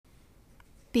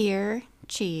Beer,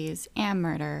 Cheese, and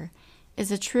Murder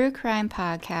is a true crime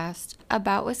podcast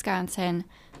about Wisconsin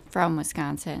from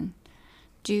Wisconsin.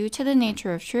 Due to the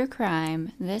nature of true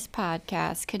crime, this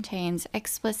podcast contains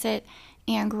explicit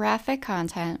and graphic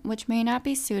content which may not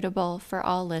be suitable for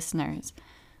all listeners.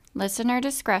 Listener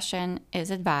discretion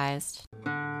is advised.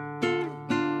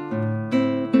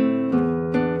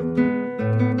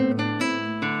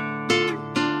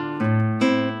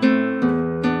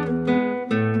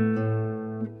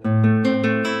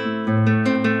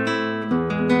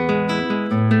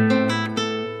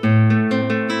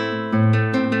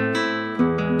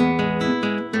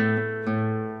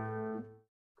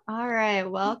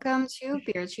 Welcome to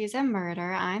Beer, Cheese, and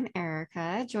Murder. I'm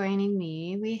Erica. Joining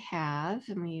me, we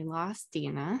lost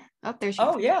Dina. Oh, there she is.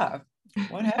 Oh, yeah.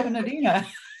 What happened to Dina?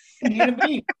 Dina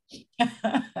B.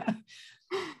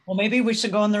 Well, maybe we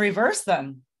should go in the reverse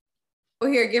then. Oh,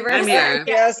 here, give her I'm here.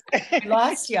 Yes. We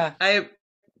lost you.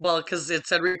 Because it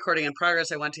said recording in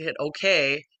progress, I went to hit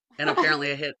OK, and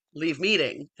apparently I hit leave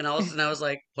meeting. And all of a sudden I was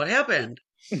like, what happened?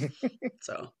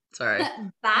 So, sorry.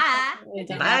 Bye.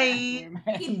 Bye.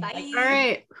 Bye. All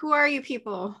right. Who are you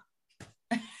people?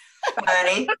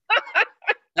 Buddy.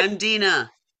 I'm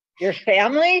Dina. Your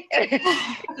family?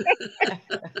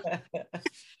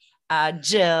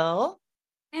 Jill.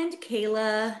 And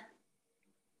Kayla.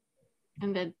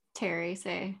 And did Terry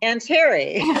say? And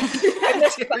Terry.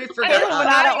 We forgot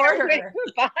out of order.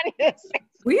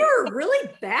 We are really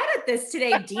bad at this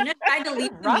today. Dina tried to leave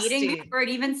the Rusty. meeting before it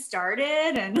even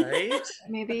started. And Right?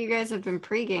 Maybe you guys have been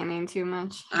pre-gaming too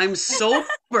much. I'm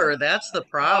sober. That's the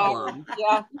problem.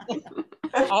 Yeah.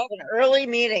 I have an early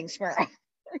meeting tomorrow.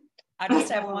 I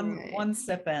just have Alright. one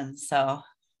sip in, so.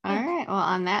 All right. Well,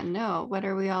 on that note, what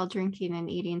are we all drinking and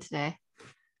eating today?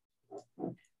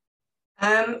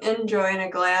 I'm enjoying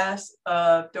a glass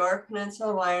of Door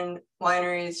Peninsula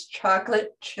Winery's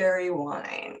chocolate cherry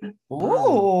wine.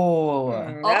 Ooh.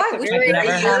 That's I a wish very I've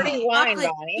never had dirty wine,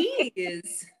 chocolate Bonnie.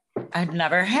 cheese. I've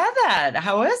never had that.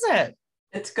 How is it?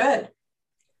 It's good.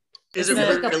 Is it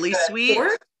Isn't it really sweet?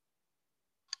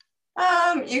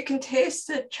 You can taste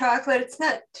the chocolate. It's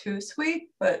not too sweet,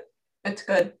 but it's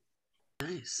good.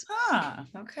 Nice.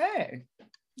 Okay.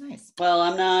 Nice. Well,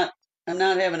 I'm not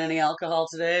having any alcohol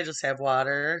today. I just have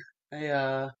water. I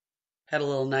had a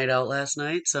little night out last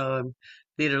night, so I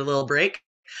needed a little break.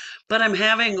 But I'm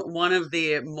having one of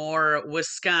the more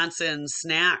Wisconsin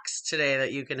snacks today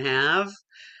that you can have.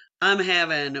 I'm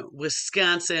having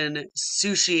Wisconsin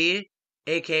sushi,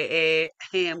 aka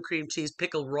ham, cream cheese,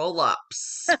 pickle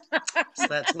roll-ups. So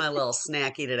that's my little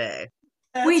snacky today.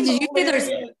 Wait, did you say there's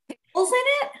pickles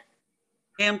in it?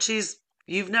 Ham cheese.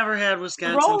 You've never had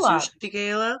Wisconsin Roll-up. sushi,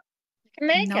 Kayla?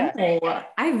 Make it. No,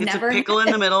 I've It's never a pickle had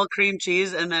in the middle, cream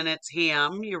cheese, and then it's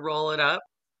ham. You roll it up.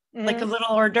 Like a little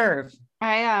hors d'oeuvre.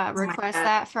 I Oh my request God.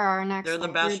 that for our next They're the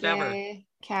Labor best ever. Day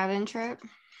cabin trip.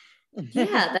 Yeah,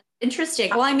 that's interesting.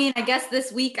 Well, I mean, I guess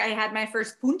this week I had my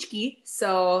first punchki,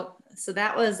 so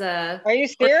that was a. Are you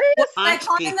serious? Am I Punchki.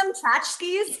 calling them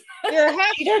tchotchkes? You're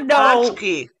happy. You didn't know.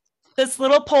 Tchotchke. This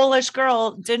little Polish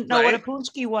girl didn't know what a Right.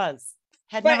 punchki was.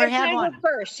 Had But never it's had not one. her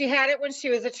first. She had it when she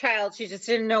was a child. She just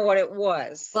didn't know what it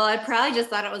was. Well, I probably just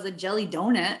thought it was a jelly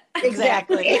donut.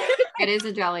 Exactly. It is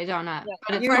a jelly donut, Yeah,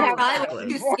 but it's you I have- probably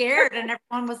was too scared, and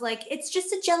everyone was like, "It's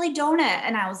just a jelly donut,"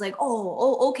 and I was like,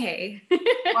 "Oh, okay."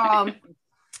 well,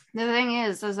 the thing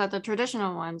is that the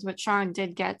traditional ones, which Sean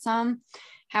did get some,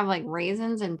 have like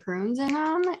raisins and prunes in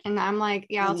them, and I'm like,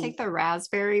 yeah, I'll take the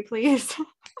raspberry, please.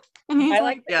 And he's I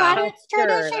like, like the but it's custard.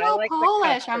 I traditional like the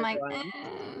Polish. I'm custard like,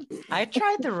 one. I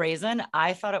tried the raisin.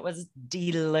 I thought it was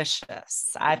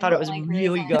delicious. I thought it was like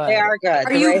really raisins. good. They are good.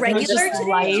 Are The you raisins It regular was just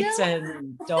today, light Jill?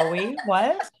 and doughy.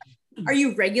 What? Are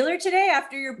you regular today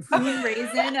after your prune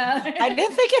raisin? I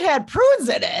didn't think it had prunes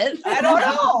in it. I don't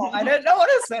know. I didn't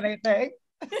notice anything.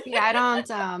 yeah,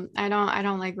 I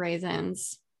don't like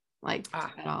raisins like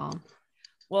at all.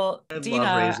 Well, I love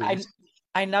Dina, raisins.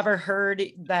 I never heard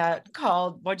that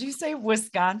called, what'd you say,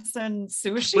 Wisconsin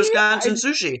sushi? Wisconsin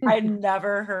sushi. I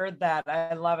never heard that.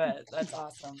 I love it. That's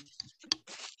awesome.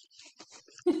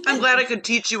 I'm glad I could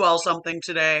teach you all something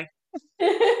today.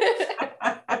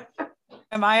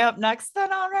 Am I up next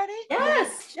then already?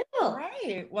 Yes, All Jill.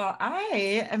 right. Well,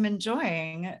 I am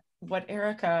enjoying what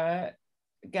Erica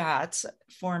got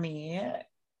for me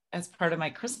as part of my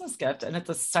Christmas gift, and it's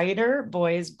a Cider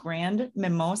Boys Grand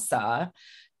Mimosa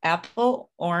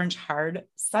apple orange hard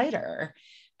cider.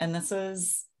 And this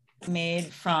is made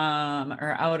from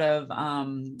or out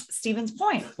of Stevens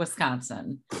Point,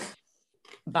 Wisconsin,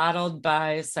 bottled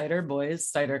by Cider Boys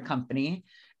Cider Company.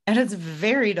 And it's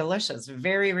very delicious,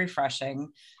 very refreshing.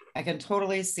 I can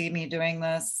totally see me doing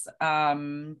this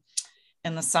in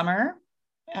the summer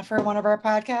for one of our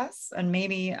podcasts, and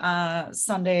maybe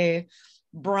Sunday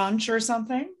brunch or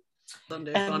something.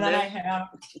 Sunday And fun then I day. have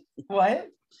what?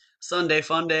 Sunday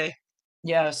fun day.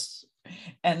 Yes.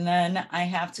 And then I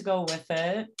have to go with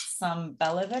it some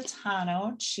Bella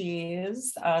Vitano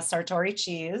cheese, Sartori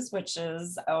cheese, which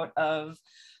is out of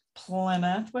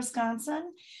Plymouth,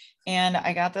 Wisconsin. And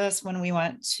I got this when we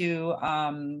went to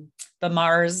the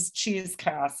Mars Cheese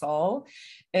Castle.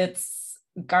 It's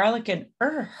garlic and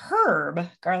herb,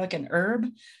 Bella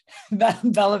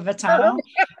Vitano.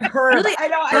 Herb. Really? I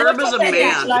know. Herb I is a looked at the H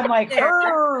man. and I'm like,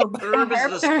 herb. Herb is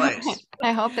the spice.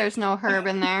 I hope there's no herb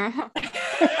in there.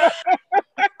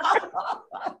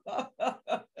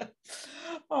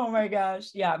 Oh my gosh.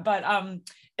 Yeah. But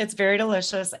it's very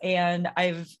delicious. And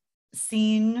I've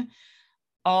seen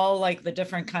all like the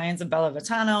different kinds of Bella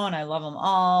Vitano, and I love them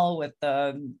all with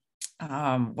the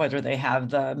whether they have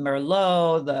the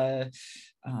Merlot, the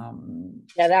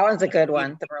Yeah, that one's a good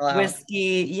one. The Merlot.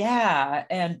 whiskey. Yeah.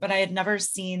 But I had never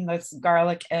seen this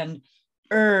garlic and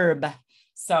herb.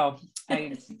 So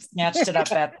I snatched it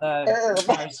up at the Herb.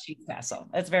 Mars Cheese Castle.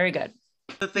 It's very good.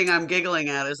 The thing I'm giggling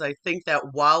at is I think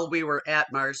that while we were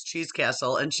at Mars Cheese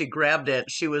Castle and she grabbed it,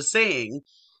 she was saying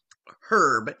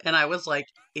herb. And I was like,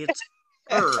 it's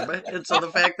herb. And so the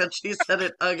fact that she said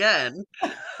it again.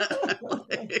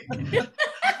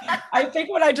 I think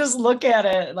when I just look at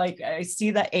it, like I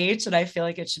see the H and I feel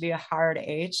like it should be a hard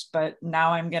H, but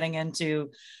now I'm getting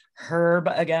into herb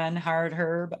again, hard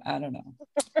herb. I don't know.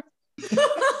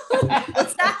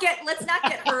 let's not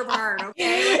get herb hard,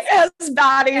 okay? His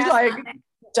body like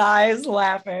dies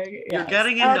laughing. You're Yes.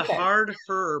 getting into Okay. hard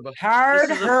herb. Hard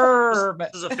This is a- herb.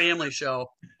 This is a family show.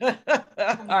 All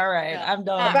right, I'm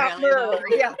done. About really, though. murder.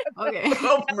 Yeah. Okay.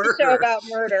 About Show murder. about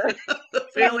murder. The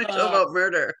family show about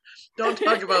murder. Don't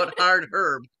talk about hard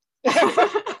herb.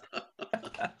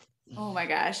 Oh my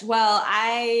gosh. Well,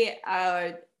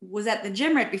 I was at the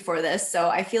gym right before this, so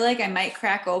I feel like I might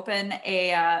crack open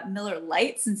a Miller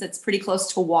Lite since it's pretty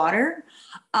close to water.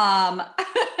 And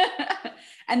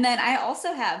then I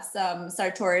also have some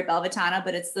Sartori Belvitana,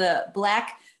 but it's the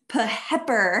black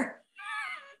pepper.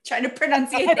 Trying to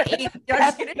pronunciate the H.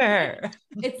 Pepper.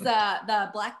 It's the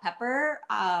black pepper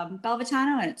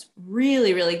Belvitano, and it's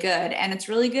really, really good. And it's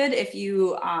really good if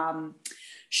you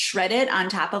shred it on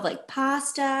top of like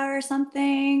pasta or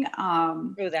something.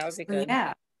 Ooh, that would be good.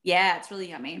 Yeah, it's really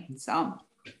yummy. So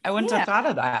I wouldn't Yeah. have thought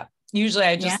of that. Usually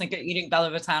I just Yeah. think of eating Bella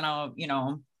Vitano,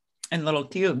 in little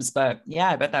cubes, but yeah,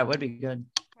 I bet that would be good.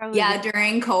 yeah,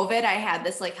 during COVID, I had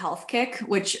this like health kick,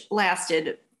 which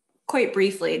lasted quite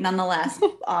briefly, nonetheless,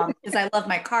 because I love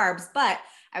my carbs. But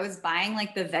I was buying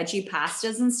like the veggie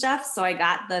pastas and stuff, so I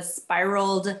got the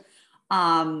spiraled,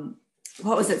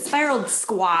 what was it? Spiraled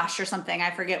squash or something.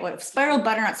 I forget what spiraled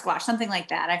butternut squash, something like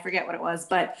that. I forget what it was,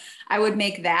 but I would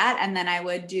make that, and then I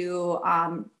would do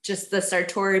just the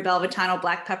Sartori Belvitano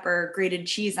black pepper grated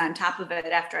cheese on top of it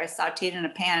after I sauteed in a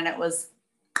pan, and it was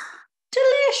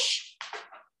delish.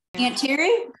 Aunt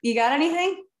Terry, you got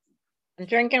anything? I'm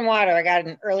drinking water. I got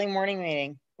an early morning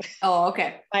meeting. Oh,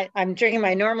 okay. I'm drinking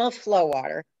my normal flow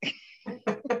water.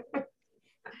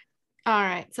 All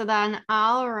right, so then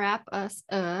I'll wrap us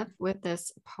up with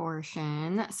this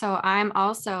portion. So I'm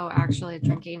also actually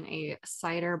drinking a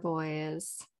Cider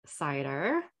Boys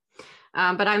cider,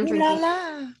 but I'm drinking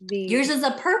the. Yours is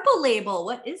a purple label.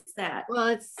 What is that? Well,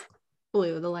 it's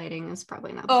blue. The lighting is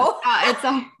probably not. Oh.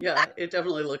 Yeah, it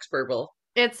definitely looks purple.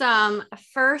 It's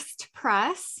First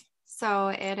Press. So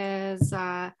it is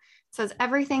says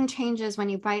everything changes when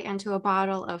you bite into a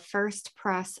bottle of First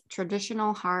Press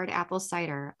traditional hard apple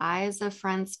cider. Eyes of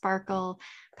friends sparkle,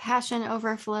 passion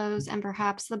overflows, and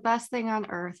perhaps the best thing on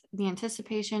earth, the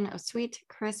anticipation of sweet,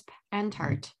 crisp, and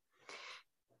tart.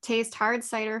 Taste hard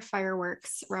cider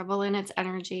fireworks, revel in its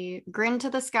energy, grin to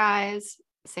the skies,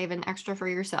 save an extra for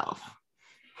yourself.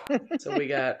 So we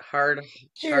got hard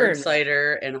Cheers.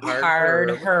 cider and Hard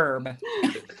herb. herb.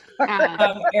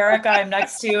 Uh, Erica, I'm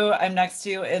next to you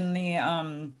in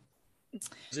the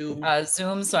Zoom.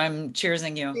 Zoom, so I'm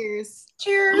cheersing you. cheers.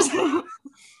 Cheers.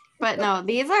 But no,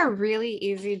 these are really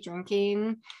easy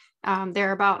drinking.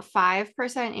 They're about 5%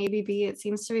 ABV. It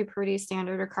seems to be pretty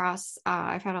standard across.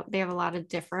 They have a lot of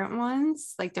different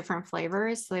ones, like different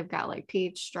flavors. So they've got like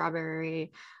peach,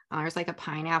 strawberry. There's like a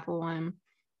pineapple one.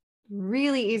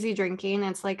 Really easy drinking.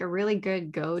 It's like a really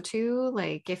good go-to.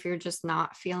 Like if you're just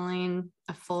not feeling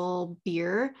a full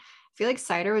beer, I feel like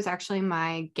cider was actually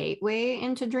my gateway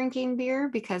into drinking beer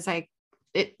because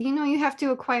you have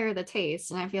to acquire the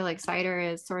taste. And I feel like cider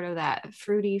is sort of that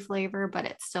fruity flavor, but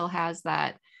it still has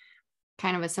that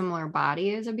kind of a similar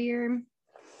body as a beer,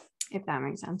 if that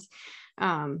makes sense.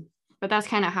 But that's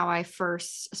kind of how I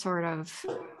first sort of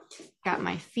got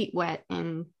my feet wet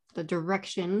in the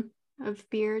direction of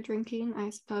beer drinking, I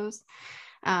suppose.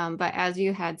 But as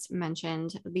you had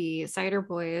mentioned, the Cider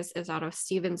Boys is out of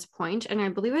Stevens Point. And I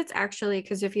believe it's actually,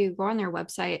 because if you go on their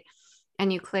website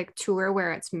and you click tour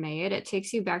where it's made, it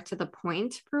takes you back to the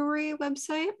Point Brewery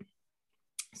website.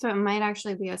 So it might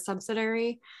actually be a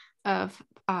subsidiary of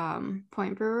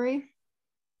Point Brewery.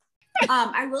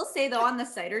 I will say though, on the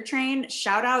cider train,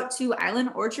 shout out to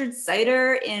Island Orchard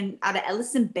Cider out of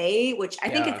Ellison Bay, which I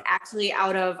think it's actually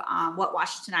out of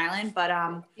Washington Island, but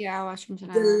yeah,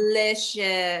 Washington Island.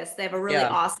 Delicious. They have a really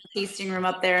awesome tasting room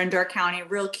up there in Door County,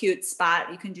 real cute spot.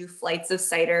 You can do flights of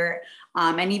cider.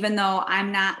 And even though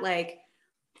I'm not like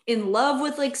in love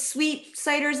with like sweet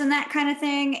ciders and that kind of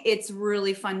thing, it's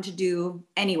really fun to do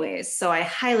anyways. So I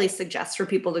highly suggest for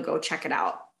people to go check it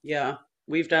out. Yeah.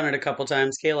 We've done it a couple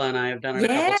times. Kayla and I have done it a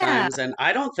couple times, and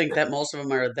I don't think that most of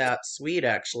them are that sweet,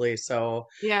 actually. So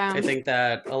yeah, I think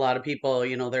that a lot of people,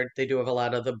 you know, they do have a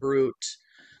lot of the brute.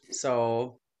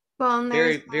 So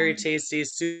very, very tasty,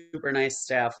 super nice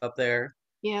staff up there.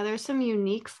 Yeah, there's some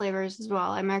unique flavors as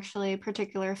well. I'm actually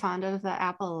particularly fond of the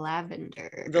apple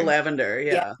lavender. The lavender,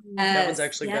 yeah. That one's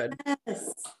actually good.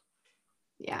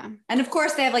 Yeah. And of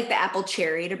course they have like the apple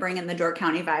cherry to bring in the Door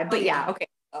County vibe. But okay.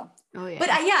 So. Oh yeah.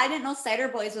 But I didn't know Cider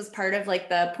Boys was part of like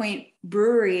the Point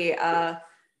Brewery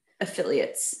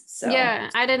affiliates. So yeah,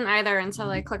 I didn't either until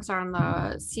I clicked on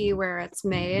the see where it's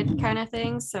made kind of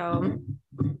thing. So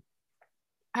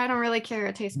I don't really care.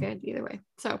 It tastes good either way.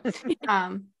 So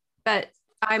but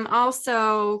I'm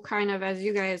also kind of, as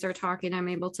you guys are talking, I'm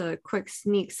able to quick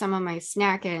sneak some of my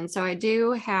snack in. So I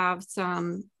do have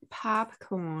some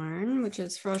popcorn, which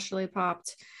is freshly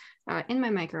popped in my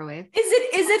microwave.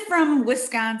 Is it from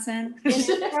Wisconsin?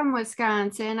 It's from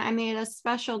Wisconsin. I made a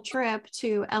special trip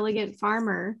to Elegant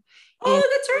Farmer. Oh,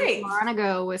 that's right.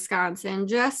 Monaco, Wisconsin,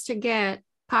 just to get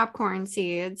popcorn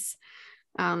seeds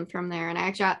from there. And I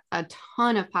actually got a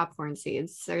ton of popcorn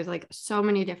seeds. There's like so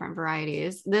many different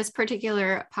varieties. This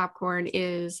particular popcorn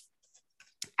is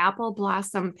Apple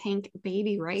Blossom Pink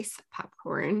Baby Rice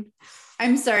popcorn.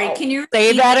 I'm sorry. Can you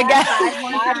say that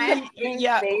again?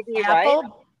 Yeah. Baby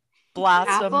Apple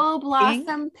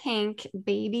Blossom Pink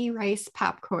Baby Rice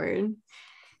popcorn.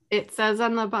 It says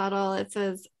on the bottle, it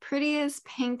says, pretty as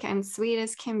pink and sweet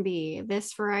as can be.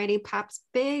 This variety pops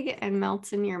big and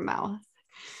melts in your mouth.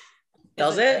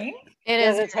 Does it? It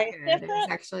Does is it taste good. different?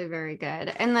 It's actually very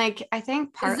good. And like, I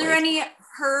think partly. Is there any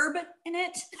herb in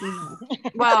it?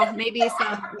 Well, maybe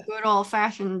some good old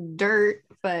fashioned dirt,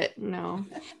 but no.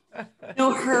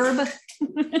 No herb.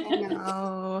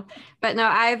 No. But no,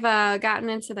 I've gotten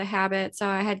into the habit. So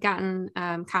I had gotten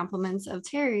compliments of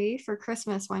Terry for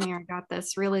Christmas one year. I got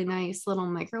this really nice little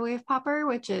microwave popper,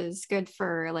 which is good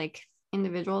for like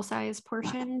individual size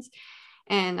portions.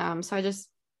 And so it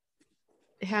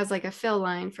has like a fill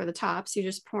line for the top. So you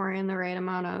just pour in the right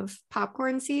amount of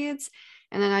popcorn seeds.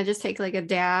 And then I just take like a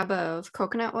dab of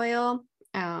coconut oil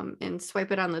and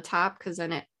swipe it on the top, because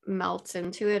then it melts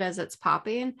into it as it's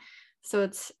popping. So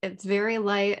it's very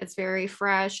light. It's very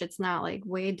fresh. It's not like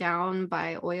weighed down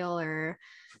by oil or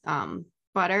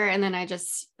butter. And then I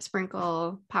just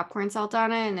sprinkle popcorn salt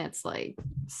on it, and it's like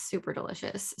super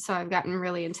delicious. So I've gotten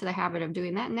really into the habit of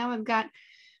doing that. Now I've got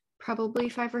probably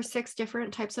 5 or 6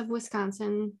 different types of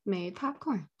Wisconsin made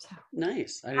popcorn. So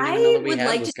nice. I didn't even know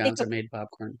that we had Wisconsin made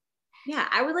popcorn. Yeah,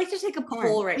 I would like to take a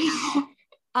poll right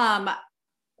now.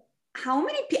 How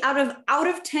many out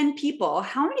of 10 people,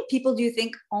 how many people do you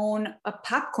think own a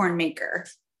popcorn maker?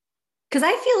 Because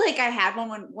I feel like I had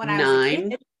one when I was a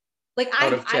kid. Like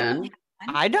out of 10.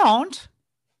 I don't.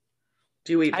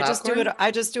 Do you eat popcorn?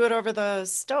 I just do it over the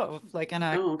stove, like in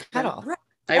a kettle.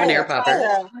 I have an air popper.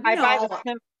 I buy the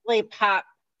Simply Pop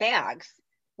bags,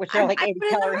 which are like 80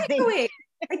 calories.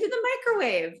 I do the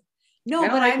microwave. No, I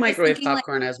don't but like I'm microwave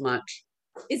popcorn as much.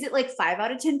 Is it like 5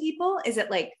 out of 10 people? Is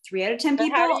it like 3 out of 10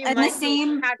 people? And the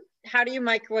same. How do you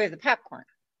microwave the popcorn?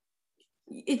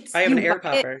 I have an air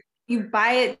popper. You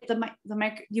buy it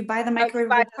you buy the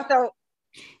microwave. So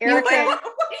Erica,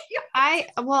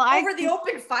 over the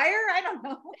open fire? I don't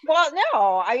know. Well,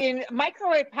 no, I mean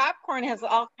microwave popcorn has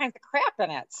all kinds of crap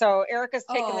in it. So Erica's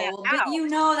taking that out. But you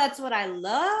know that's what I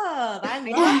love. I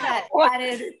love that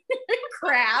added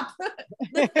crap,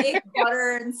 the fake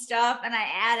butter and stuff, and I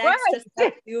add extra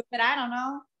stuff to it. I don't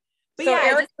know. But so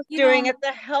Erica's doing it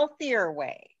the healthier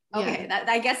way. Okay,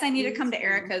 I guess I need to come to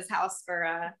Erica's house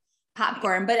for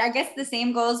popcorn. But I guess the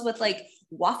same goes with like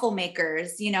waffle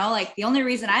makers, like the only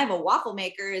reason I have a waffle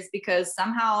maker is because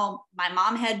somehow my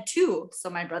mom had two. So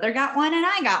my brother got one and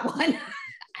I got one.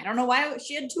 I don't know why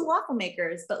she had two waffle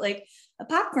makers, but like a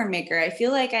popcorn maker, I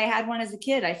feel like I had one as a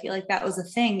kid. I feel like that was a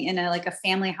thing in a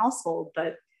family household,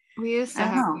 but We used to I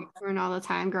don't have know. popcorn all the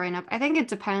time growing up. I think it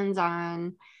depends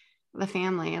on the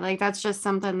family. Like that's just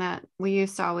something that we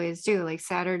used to always do. Like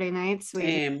Saturday nights, we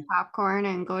Same. eat popcorn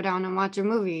and go down and watch a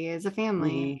movie as a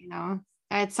family.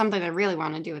 It's something I really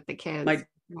want to do with the kids.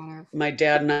 My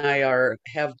dad and I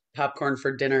have popcorn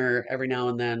for dinner every now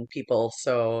and then, people.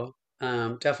 So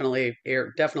definitely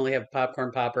have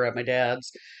popcorn popper at my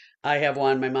dad's. I have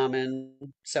one. My mom and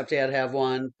stepdad have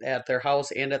one at their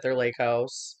house and at their lake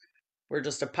house. We're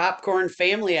just a popcorn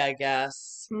family, I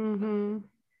guess. Mm-hmm.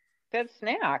 Good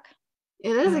snack.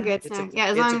 It is a good It's snack. a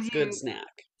As it's long a as good you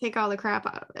snack. take all the crap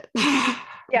out of it.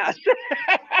 Yes.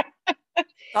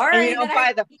 Sorry And you don't that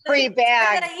buy the free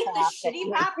bag. I eat the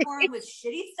shitty popcorn with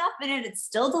shitty stuff in it. It's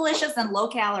still delicious and low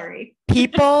calorie.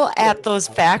 People at those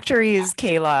factories,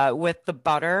 Kayla, with the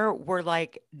butter were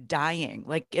like dying.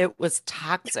 Like it was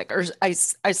toxic or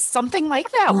something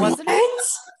like that, wasn't it?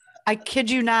 I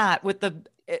kid you not,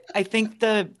 I think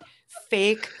the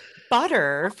fake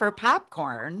butter for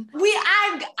popcorn.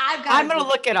 I'm going to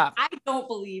look it up. I don't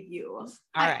believe you. All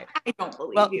right. I don't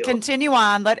believe Well, you. continue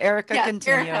on. Let Erica Yes,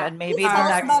 continue, Erica, and maybe tell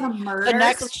us about a the murder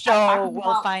next so we can show talk we'll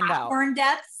about find out. popcorn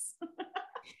deaths.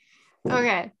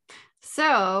 Okay.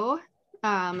 So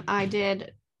I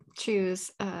did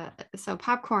choose so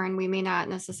popcorn. We may not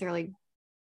necessarily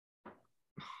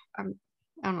I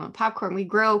don't know, popcorn. We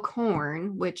grow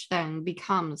corn, which then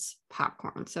becomes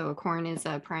popcorn. So corn is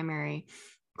a primary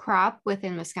crop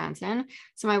within Wisconsin.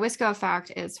 So my Wisco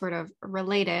fact is sort of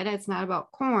related. It's not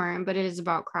about corn, but it is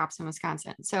about crops in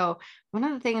Wisconsin. So one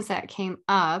of the things that came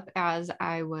up as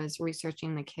I was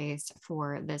researching the case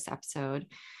for this episode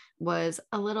was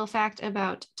a little fact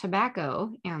about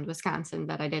tobacco and Wisconsin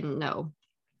that I didn't know.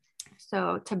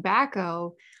 So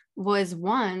tobacco was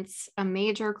once a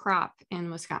major crop in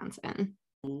Wisconsin.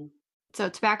 So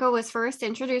tobacco was first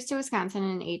introduced to Wisconsin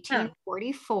in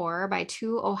 1844 by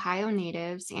two Ohio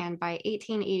natives, and by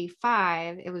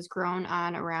 1885, it was grown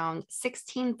on around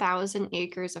 16,000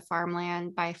 acres of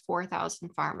farmland by 4,000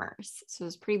 farmers. So it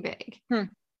was pretty big.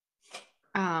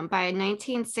 By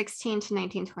 1916 to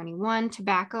 1921,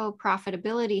 tobacco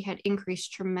profitability had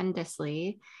increased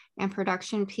tremendously, and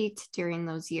production peaked during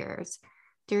those years.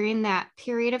 During that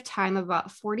period of time,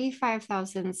 about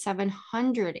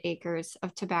 45,700 acres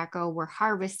of tobacco were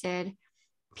harvested,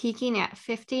 peaking at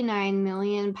 59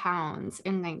 million pounds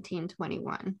in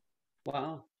 1921.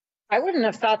 Wow. I wouldn't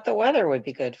have thought the weather would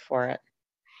be good for it.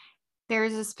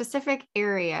 There's a specific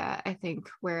area, I think,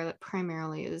 where it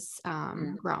primarily is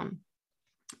grown.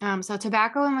 So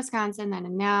tobacco in Wisconsin then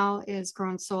and now is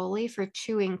grown solely for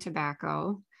chewing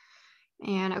tobacco.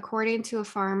 And according to a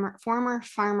former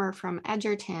farmer from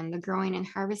Edgerton, the growing and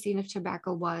harvesting of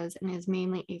tobacco was and is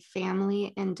mainly a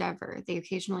family endeavor. They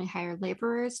occasionally hired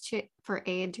laborers for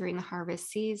aid during the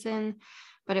harvest season,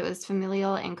 but it was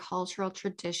familial and cultural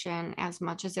tradition as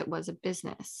much as it was a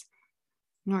business.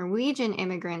 Norwegian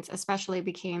immigrants especially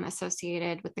became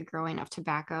associated with the growing of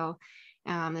tobacco.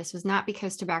 This was not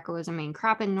because tobacco was a main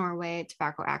crop in Norway.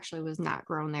 Tobacco actually was not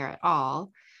grown there at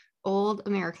all. Old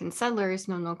American settlers,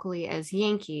 known locally as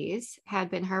Yankees,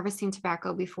 had been harvesting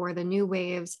tobacco before the new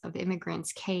waves of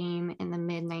immigrants came in the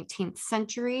mid-19th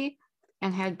century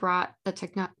and had brought the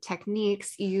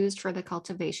techniques used for the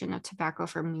cultivation of tobacco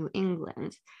from New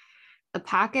England. The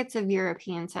pockets of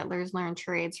European settlers learned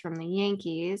trades from the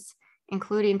Yankees,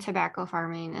 including tobacco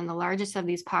farming, and the largest of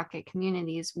these pocket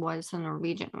communities was the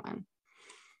Norwegian one.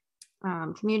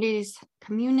 Communities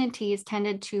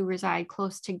tended to reside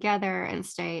close together and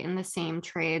stay in the same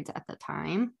trades at the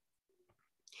time.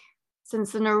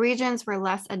 Since the Norwegians were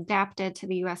less adapted to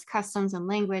the US customs and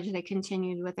language, they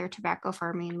continued with their tobacco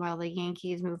farming while the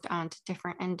Yankees moved on to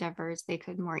different endeavors they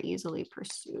could more easily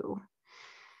pursue.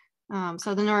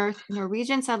 So the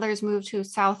Norwegian settlers moved to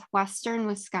southwestern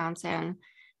Wisconsin,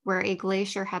 where a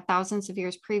glacier had thousands of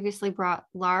years previously brought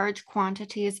large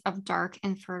quantities of dark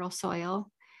and fertile soil.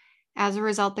 As a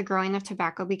result, the growing of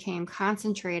tobacco became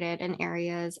concentrated in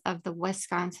areas of the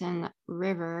Wisconsin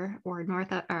River, or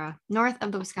north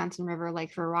of the Wisconsin River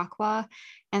like Viroqua,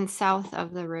 and south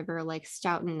of the river like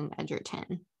Stoughton and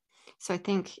Edgerton. So I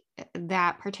think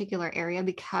that particular area,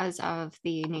 because of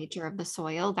the nature of the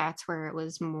soil, that's where it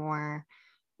was more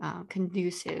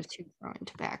conducive to growing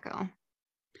tobacco.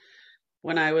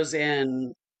 When I was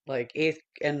in like 8th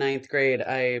and 9th grade,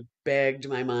 I begged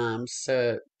my mom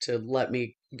to let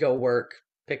me go work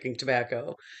picking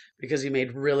tobacco because you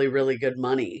made really, really good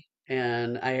money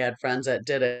And I had friends that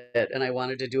did it, and I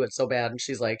wanted to do it so bad. And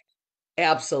she's like,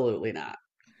 absolutely not.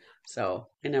 So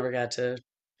I never got to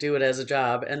do it as a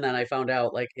job. And then I found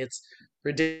out like it's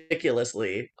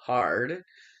ridiculously hard.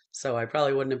 So I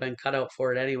probably wouldn't have been cut out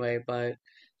for it anyway, but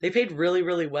they paid really,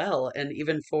 really well. And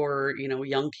even for,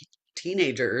 young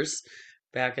teenagers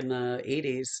back in the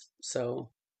 80s. So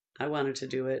I wanted to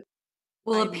do it.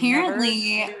 Well, I never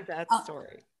apparently, knew that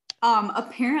story.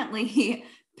 apparently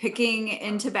picking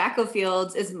in tobacco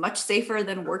fields is much safer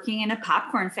than working in a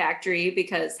popcorn factory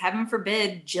because heaven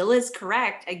forbid, Jill is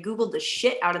correct. I Googled the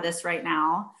shit out of this right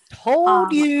now.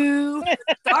 Told you.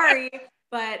 Sorry,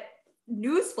 but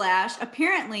newsflash,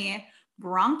 apparently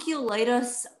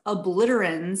bronchiolitis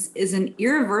obliterans is an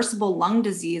irreversible lung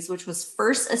disease which was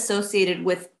first associated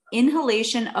with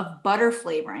inhalation of butter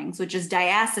flavorings, which is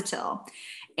diacetyl.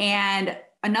 And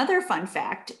another fun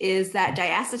fact is that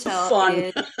diacetyl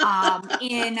is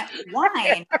in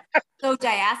wine. So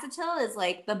diacetyl is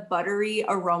like the buttery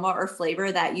aroma or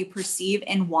flavor that you perceive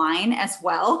in wine as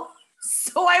well.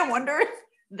 So I wonder if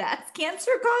that's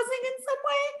cancer causing in some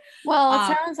way. Well,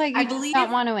 it sounds like I you just believe-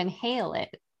 don't want to inhale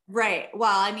it. Right.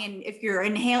 Well, I mean, if you're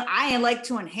I like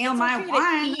to inhale It's my okay to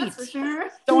wine, eat. that's for sure.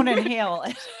 Don't inhale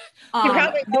it. You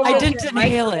probably go I with didn't your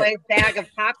inhale it. microwave bag of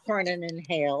popcorn and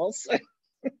inhales.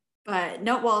 But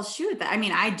no, well, shoot. I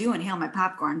mean, I do inhale my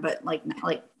popcorn, but like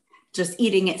just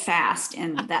eating it fast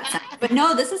and that sense. But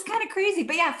no, this is kind of crazy.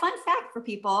 But yeah, fun fact for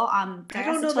people. I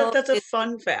don't know that that's a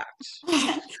fun fact.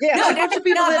 Yeah. No, a bunch of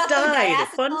people that about the died.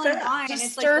 diacetyl Fun in fact. wine. It's like the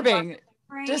Disturbing.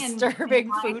 buttering and Disturbing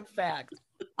wine. food fact.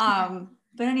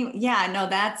 But anyway, yeah, no,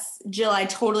 that's Jill. I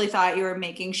totally thought you were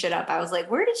making shit up. I was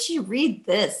like, where did she read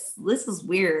this? This is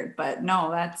weird. But no,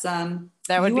 that's That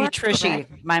would you be are Trishy.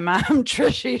 correct. My mom,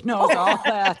 Trishy, knows all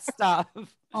that stuff.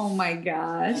 Oh my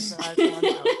gosh. That's what I found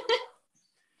out.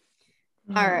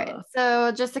 All right.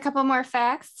 So just a couple more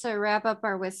facts to wrap up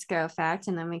our Wisco fact,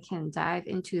 and then we can dive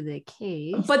into the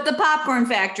case. But the popcorn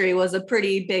factory was a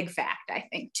pretty big fact, I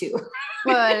think, too.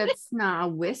 But it's not a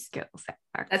Wisco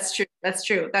fact. That's true. That's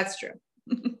true. That's true.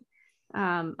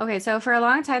 Okay, so for a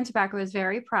long time, tobacco was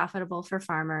very profitable for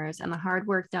farmers, and the hard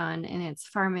work done in its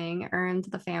farming earned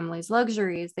the families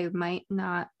luxuries they might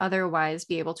not otherwise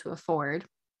be able to afford.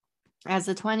 As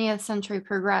the 20th century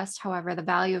progressed, however, the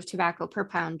value of tobacco per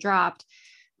pound dropped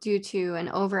due to an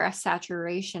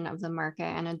oversaturation of the market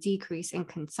and a decrease in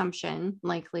consumption,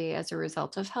 likely as a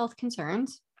result of health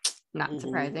concerns. Not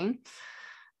surprising.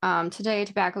 Today,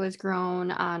 tobacco is grown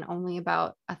on only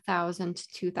about 1,000 to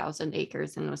 2,000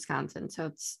 acres in Wisconsin, so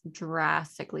it's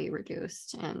drastically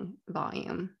reduced in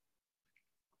volume.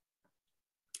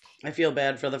 I feel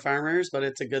bad for the farmers, but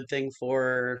it's a good thing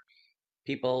for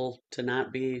people to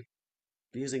not be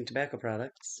using tobacco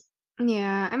products.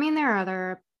 Yeah, I mean, there are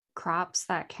other crops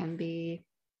that can be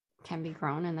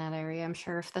grown in that area. I'm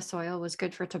sure if the soil was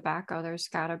good for tobacco, there's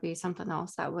got to be something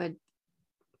else that would,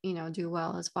 do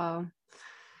well as well.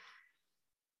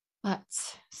 But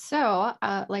so,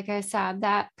 like I said,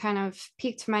 that kind of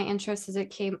piqued my interest as it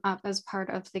came up as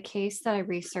part of the case that I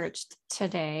researched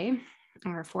today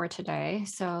or for today.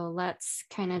 So let's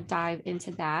kind of dive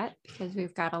into that because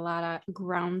we've got a lot of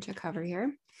ground to cover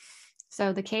here.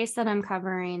 So the case that I'm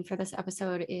covering for this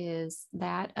episode is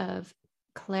that of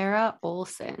Clara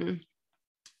Olson.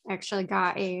 I actually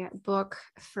got a book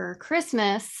for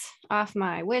Christmas off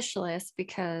my wish list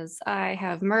because I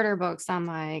have murder books on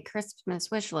my Christmas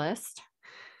wish list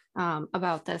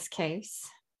about this case.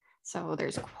 So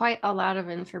there's quite a lot of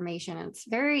information. It's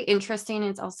very interesting.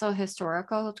 It's also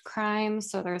historical crime.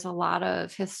 So there's a lot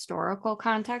of historical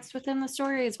context within the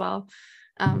story as well.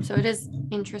 So it is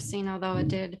interesting, although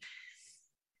it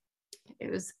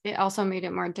also made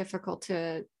it more difficult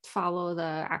to follow the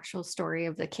actual story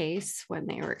of the case when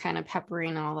they were kind of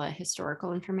peppering all the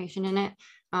historical information in it.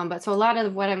 But so a lot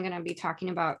of what I'm going to be talking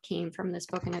about came from this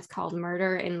book, and it's called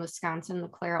Murder in Wisconsin, the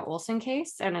Clara Olson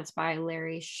Case, and it's by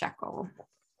Larry Shekel.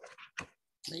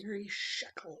 Larry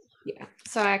Shekel. Yeah.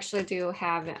 So I actually do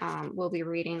have, we'll be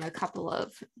reading a couple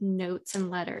of notes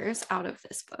and letters out of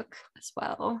this book as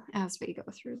well as we go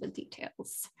through the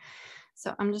details.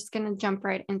 So I'm just going to jump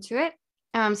right into it.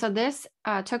 So this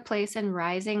took place in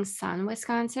Rising Sun,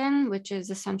 Wisconsin, which is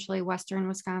essentially Western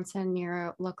Wisconsin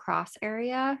near La Crosse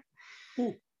area.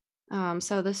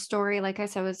 So the story, like I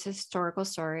said, was a historical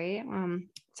story.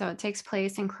 So it takes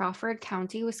place in Crawford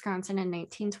County, Wisconsin in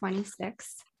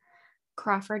 1926.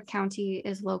 Crawford County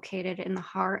is located in the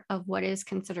heart of what is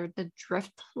considered the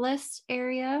Driftless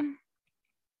area,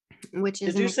 which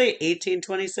is... Did you say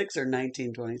 1826 or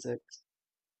 1926?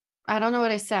 I don't know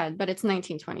what I said, but it's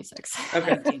 1926.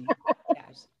 Okay.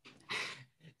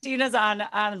 Tina's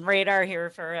on radar here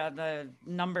for the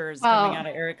numbers coming out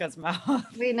of Erica's mouth.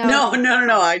 We know.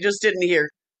 No. I just didn't hear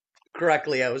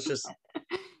correctly. I was just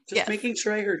Yes. making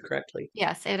sure I heard correctly.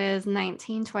 Yes, it is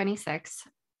 1926.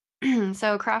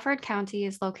 So Crawford County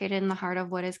is located in the heart of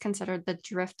what is considered the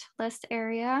drift list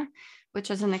area,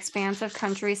 which is an expansive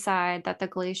countryside that the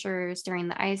glaciers during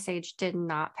the Ice Age did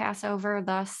not pass over,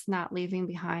 thus not leaving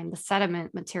behind the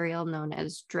sediment material known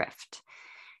as drift.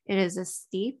 It is a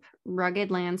steep, rugged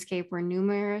landscape where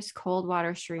numerous cold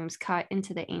water streams cut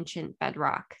into the ancient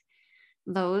bedrock.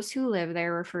 Those who live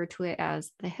there refer to it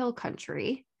as the hill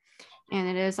country, and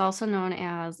it is also known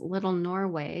as Little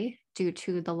Norway due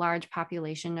to the large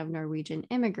population of Norwegian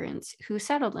immigrants who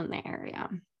settled in the area.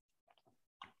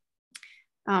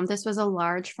 This was a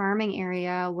large farming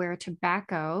area where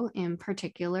tobacco in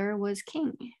particular was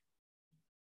king.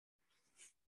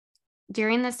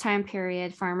 During this time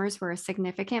period, farmers were a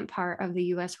significant part of the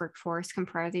US workforce,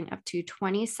 comprising up to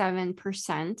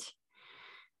 27%.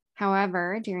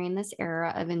 However, during this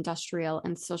era of industrial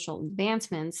and social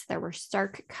advancements, there were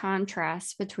stark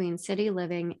contrasts between city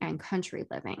living and country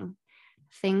living.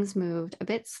 Things moved a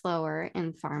bit slower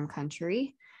in farm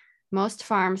country. Most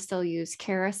farms still use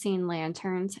kerosene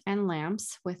lanterns and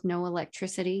lamps, with no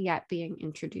electricity yet being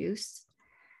introduced.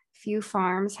 Few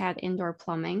farms had indoor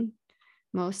plumbing,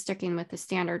 most sticking with the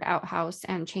standard outhouse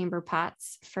and chamber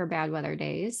pots for bad weather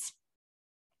days.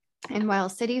 And while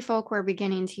city folk were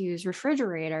beginning to use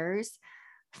refrigerators,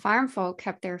 farm folk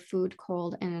kept their food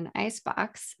cold in an ice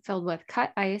box filled with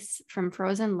cut ice from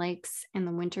frozen lakes in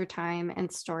the wintertime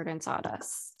and stored in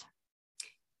sawdust.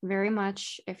 Very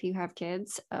much, if you have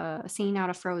kids, a scene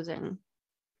out of Frozen.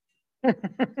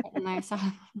 And I saw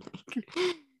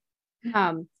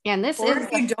and this or is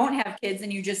if you don't have kids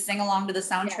and you just sing along to the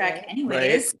soundtrack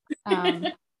anyways.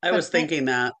 Right. I was thinking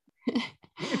that.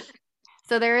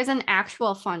 So there is an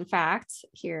actual fun fact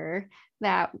here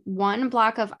that one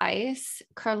block of ice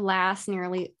could last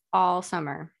nearly all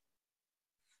summer.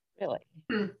 Really?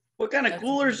 What kind of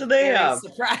coolers do they have?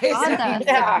 Surprise.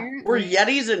 Yeah. Were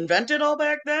Yetis invented all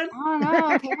back then? I don't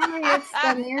know. Apparently it's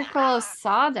the miracle of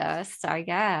sawdust, I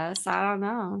guess. I don't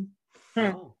know.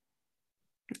 Oh.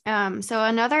 So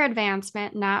another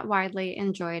advancement not widely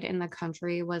enjoyed in the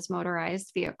country was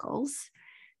motorized vehicles.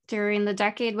 During the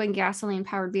decade when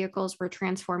gasoline-powered vehicles were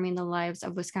transforming the lives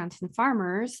of Wisconsin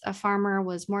farmers, a farmer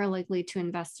was more likely to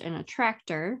invest in a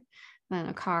tractor than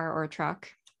a car or a truck.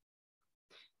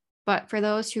 But for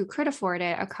those who could afford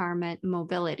it, a car meant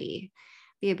mobility,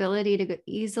 the ability to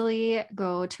easily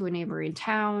go to a neighboring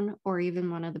town or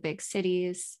even one of the big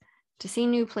cities, to see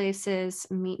new places,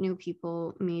 meet new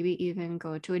people, maybe even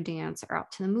go to a dance or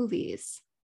out to the movies.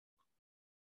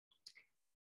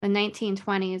 The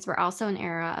 1920s were also an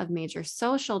era of major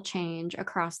social change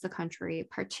across the country,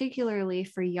 particularly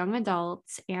for young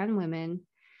adults and women.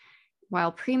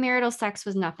 While premarital sex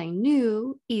was nothing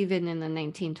new, even in the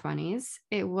 1920s,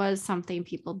 it was something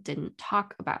people didn't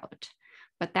talk about.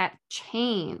 But that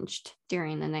changed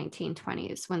during the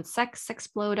 1920s when sex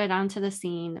exploded onto the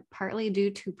scene, partly due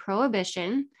to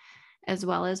prohibition, as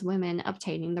well as women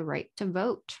obtaining the right to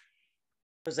vote.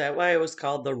 Was that why it was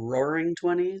called the Roaring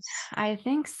 20s? I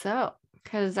think so,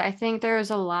 because I think there's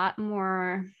a lot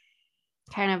more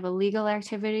kind of illegal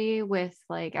activity with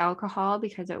like alcohol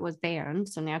because it was banned.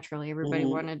 So naturally everybody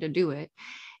wanted to do it.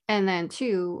 And then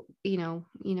too, you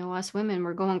know, us women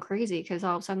were going crazy because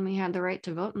all of a sudden we had the right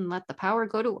to vote and let the power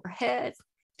go to our heads.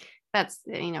 That's,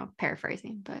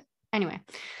 paraphrasing, but anyway.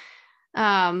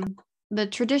 The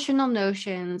traditional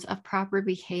notions of proper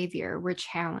behavior were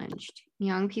challenged.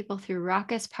 Young people threw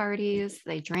raucous parties,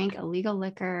 they drank illegal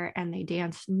liquor, and they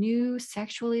danced new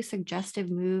sexually suggestive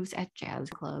moves at jazz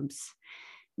clubs.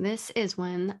 This is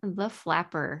when the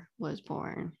flapper was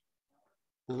born.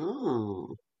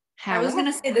 Oh. I was going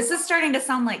to say, this is starting to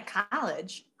sound like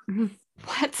college.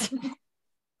 What?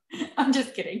 I'm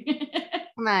just kidding.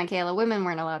 Come on, Kayla. Women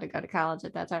weren't allowed to go to college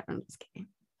at that time. I'm just kidding.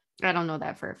 I don't know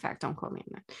that for a fact. Don't quote me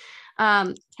on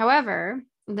that. However,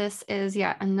 this is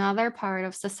yet another part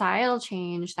of societal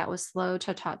change that was slow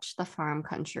to touch the farm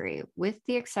country, with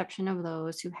the exception of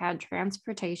those who had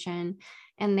transportation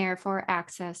and therefore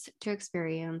access to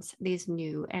experience these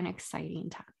new and exciting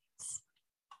times.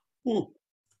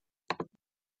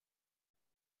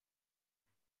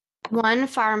 One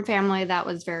farm family that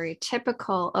was very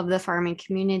typical of the farming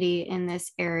community in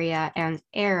this area and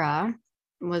era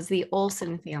was the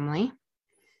Olsen family.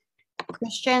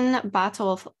 Christian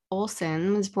Batolf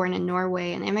Olsen was born in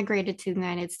Norway and immigrated to the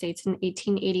United States in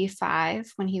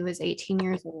 1885 when he was 18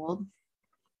 years old.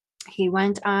 He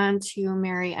went on to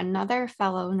marry another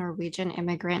fellow Norwegian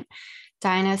immigrant,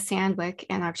 Dinah Sandvik,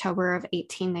 in October of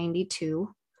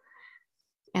 1892.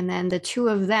 And then the two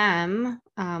of them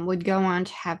would go on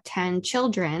to have 10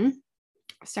 children,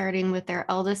 starting with their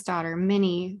eldest daughter,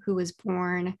 Minnie, who was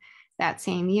born that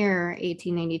same year,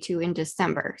 1892, in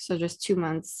December. So just 2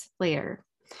 months later.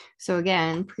 So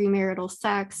again, premarital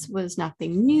sex was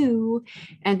nothing new,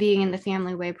 and being in the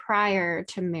family way prior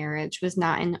to marriage was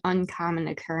not an uncommon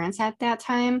occurrence at that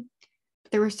time.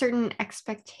 There were certain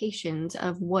expectations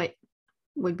of what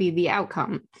would be the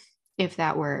outcome if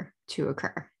that were to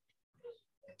occur.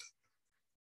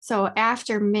 So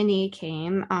after Minnie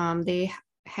came, they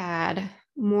had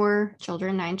more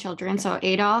children, 9 children. So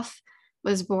Adolf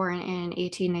was born in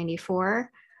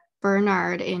 1894,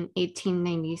 Bernard in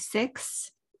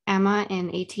 1896, Emma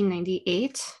in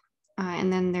 1898,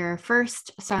 and then their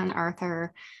first son,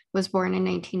 Arthur, was born in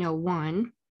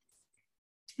 1901.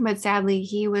 But sadly,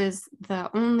 he was the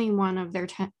only one of their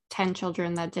 10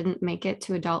 children that didn't make it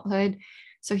to adulthood.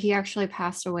 So he actually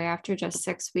passed away after just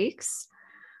 6 weeks.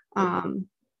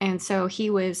 And so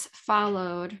he was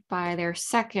followed by their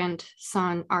second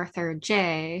son, Arthur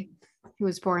J., who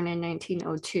was born in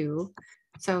 1902.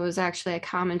 So it was actually a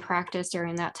common practice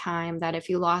during that time that if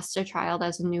you lost a child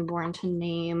as a newborn, to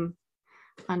name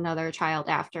another child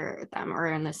after them or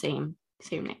in the same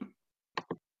name.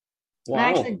 Wow. That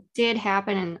actually did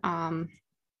happen in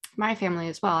my family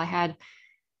as well. I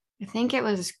think it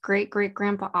was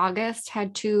great-great-grandpa August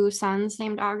had 2 sons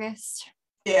named August.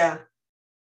 Yeah.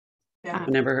 I've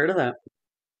never heard of that.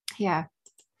 Yeah.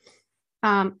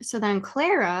 So then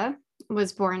Clara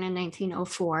was born in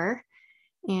 1904,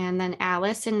 and then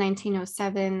Alice in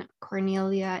 1907,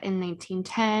 Cornelia in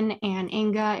 1910, and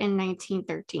Inga in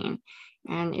 1913.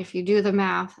 And if you do the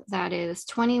math, that is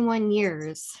 21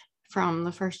 years from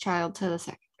the first child to the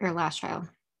second or last child.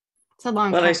 It's a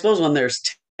long time. But I suppose when there's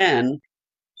 10.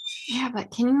 Yeah,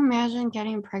 but can you imagine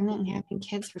getting pregnant and having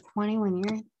kids for 21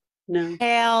 years? No.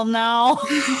 Hell no.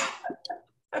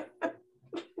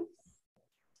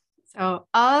 So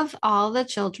of all the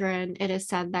children, it is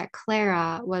said that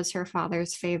Clara was her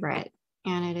father's favorite,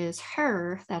 and it is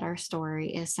her that our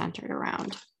story is centered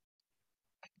around.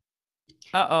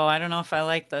 Uh-oh, I don't know if I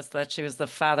like this, that she was the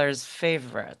father's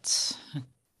favorite.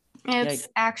 It's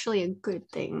actually a good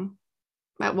thing,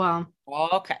 but well,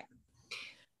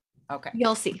 Okay.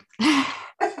 you'll see.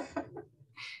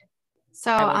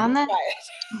 So on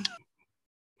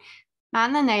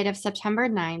the night of September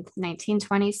 9th,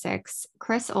 1926,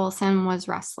 Chris Olsen was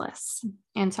restless.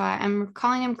 And so I'm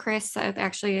calling him Chris. That's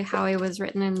actually how he was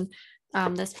written in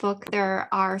this book. There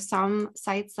are some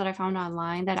sites that I found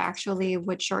online that actually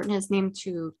would shorten his name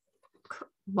to,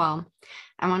 well,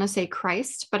 I want to say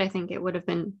Christ, but I think it would have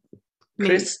been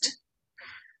Christ.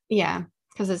 Yeah,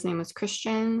 because his name was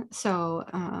Christian. So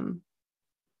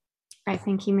I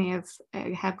think he may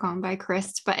have gone by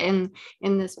Chris, but in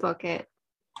this book it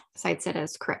cites it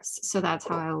as Chris. So that's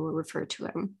how I will refer to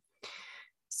him.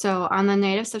 So on the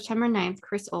night of September 9th,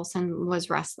 Chris Olsen was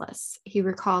restless. He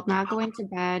recalled not going to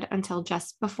bed until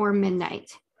just before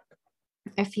midnight.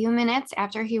 A few minutes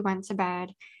after he went to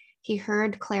bed, he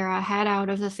heard Clara head out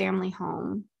of the family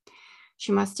home.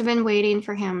 She must have been waiting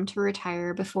for him to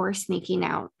retire before sneaking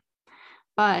out.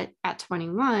 But at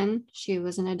 21, she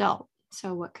was an adult.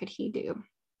 So what could he do?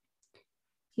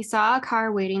 He saw a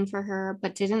car waiting for her,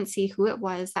 but didn't see who it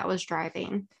was that was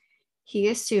driving. He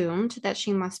assumed that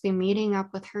she must be meeting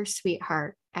up with her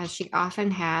sweetheart, as she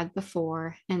often had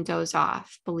before, and dozed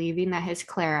off, believing that his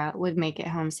Clara would make it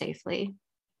home safely.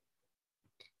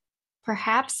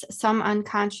 Perhaps some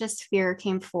unconscious fear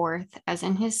came forth, as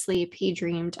in his sleep he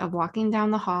dreamed of walking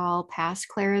down the hall past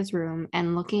Clara's room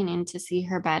and looking in to see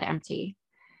her bed empty.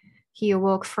 He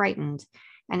awoke frightened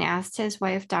and asked his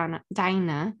wife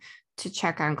Dinah to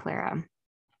check on Clara.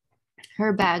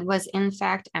 Her bed was in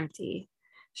fact empty.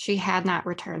 She had not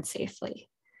returned safely.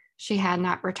 She had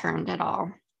not returned at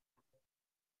all.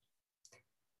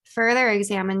 Further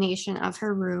examination of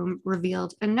her room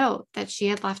revealed a note that she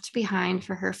had left behind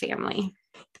for her family.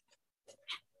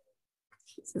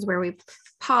 This is where we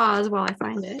pause while I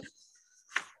find it.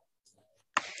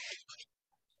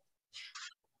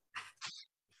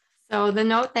 So the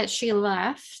note that she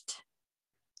left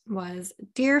was,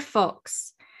 "Dear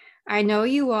folks, I know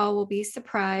you all will be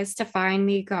surprised to find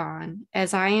me gone,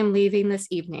 as I am leaving this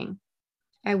evening.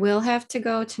 I will have to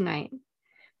go tonight.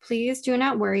 Please do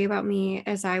not worry about me,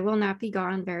 as I will not be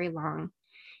gone very long.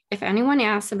 If anyone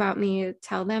asks about me,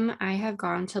 tell them I have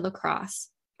gone to the cross.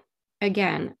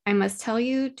 Again, I must tell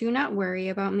you, do not worry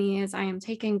about me, as I am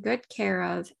taken good care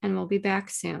of and will be back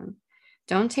soon.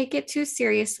 Don't take it too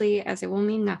seriously, as it will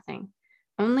mean nothing.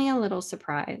 Only a little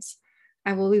surprise.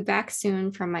 I will be back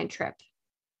soon from my trip.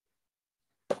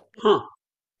 Huh.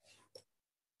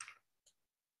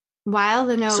 While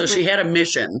the note So she had a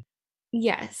mission.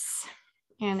 Yes.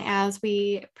 And as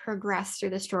we progress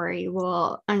through the story,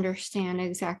 we'll understand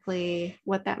exactly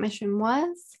what that mission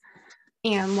was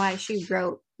and why she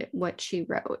wrote what she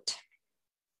wrote.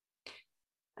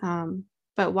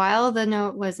 But while the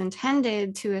note was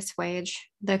intended to assuage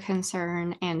the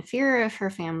concern and fear of her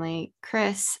family,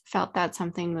 Chris felt that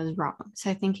something was wrong.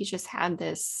 So I think he just had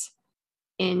this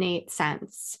innate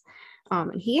sense.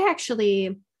 And he actually,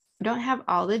 I don't have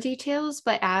all the details,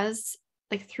 but as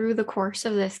like through the course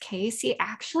of this case, he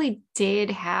actually did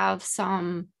have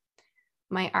some,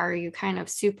 might argue, kind of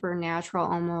supernatural,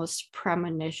 almost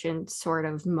premonition sort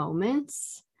of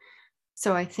moments.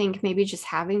 So I think maybe just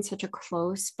having such a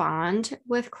close bond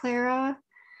with Clara,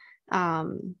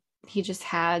 he just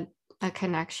had a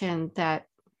connection that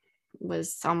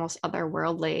was almost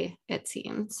otherworldly, it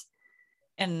seems.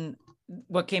 And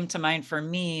what came to mind for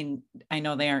me, I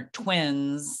know they aren't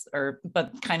twins,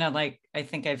 but kind of like, I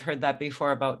think I've heard that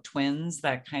before about twins,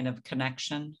 that kind of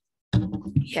connection.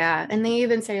 Yeah. And they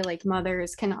even say like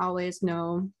mothers can always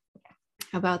know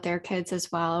about their kids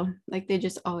as well. Like they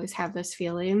just always have this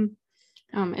feeling.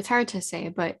 It's hard to say,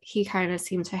 but he kind of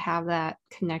seemed to have that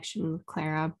connection with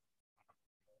Clara.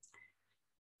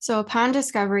 So upon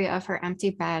discovery of her empty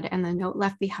bed and the note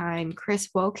left behind, Chris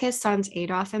woke his sons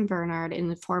Adolf and Bernard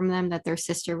and informed them that their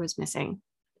sister was missing.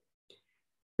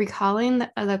 Recalling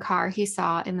the car he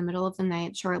saw in the middle of the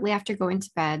night shortly after going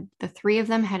to bed, the three of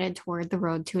them headed toward the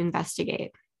road to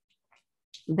investigate.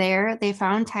 There, they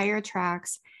found tire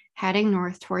tracks heading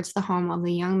north towards the home of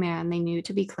the young man they knew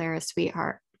to be Clara's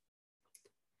sweetheart.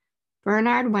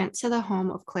 Bernard went to the home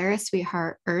of Clara's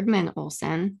sweetheart, Erdman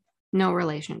Olsen, no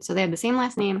relation. So they had the same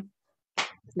last name,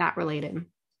 not related.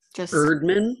 Just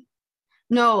Erdman?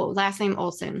 No, last name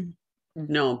Olsen.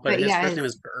 No, but his yeah, first name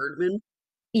is Erdman.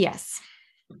 Yes.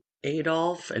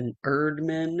 Adolf and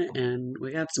Erdman, and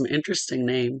we got some interesting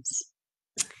names.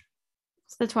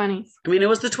 It's the 20s. I mean, it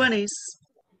was the 20s.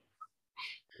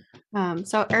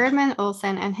 So Erdman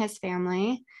Olsen and his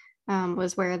family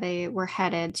was where they were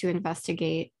headed to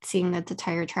investigate, seeing that the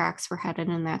tire tracks were headed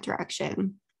in that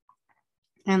direction.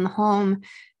 And the home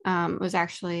was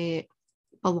actually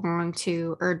belonged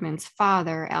to Erdman's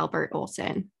father, Albert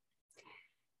Olsen.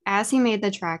 As he made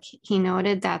the trek, he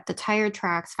noted that the tire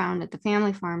tracks found at the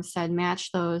family farmstead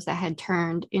matched those that had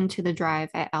turned into the drive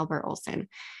at Albert Olsen.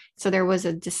 So there was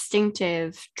a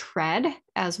distinctive tread,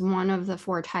 as one of the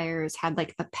four tires had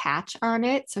like the patch on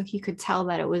it. So he could tell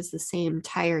that it was the same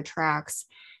tire tracks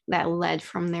that led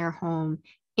from their home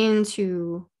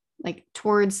into like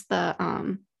towards the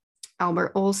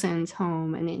Albert Olsen's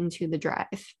home and into the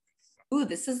drive. Ooh,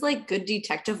 this is like good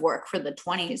detective work for the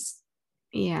 20s.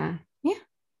 Yeah.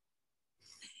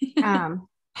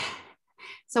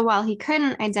 So while he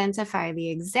couldn't identify the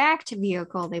exact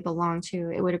vehicle they belonged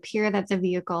to, it would appear that the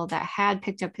vehicle that had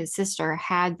picked up his sister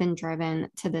had been driven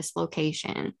to this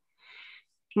location.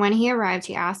 When he arrived,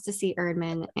 he asked to see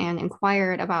Erdman and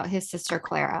inquired about his sister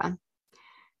Clara.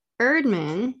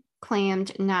 Erdman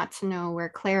claimed not to know where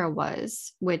Clara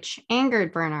was, which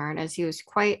angered Bernard, as he was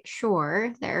quite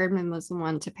sure that Erdman was the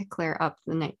one to pick Clara up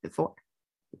the night before.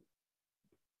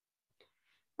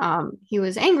 He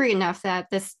was angry enough that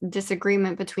this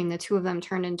disagreement between the two of them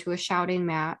turned into a shouting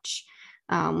match,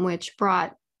 which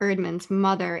brought Erdman's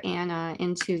mother, Anna,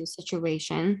 into the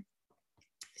situation.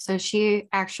 So she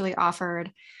actually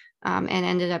offered and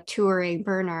ended up touring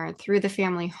Bernard through the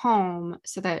family home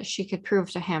so that she could prove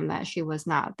to him that she was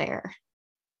not there.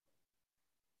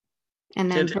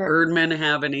 And then Did Erdman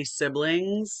have any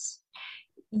siblings?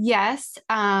 Yes,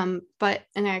 but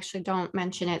and I actually don't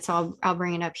mention it, so I'll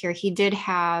bring it up here. He did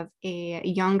have a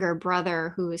younger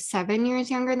brother who was 7 years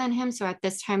younger than him. So at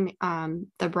this time,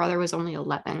 the brother was only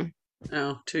 11.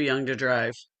 Oh, too young to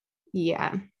drive.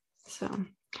 Yeah. So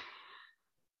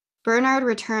Bernard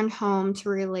returned home to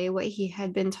relay what he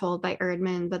had been told by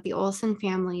Erdman, but the Olsen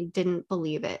family didn't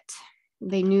believe it.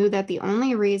 They knew that the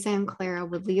only reason Clara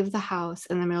would leave the house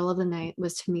in the middle of the night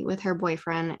was to meet with her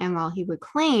boyfriend. And while he would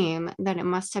claim that it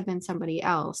must have been somebody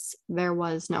else, there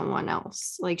was no one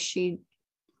else. Like, she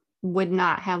would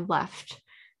not have left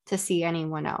to see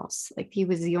anyone else. Like, he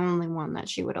was the only one that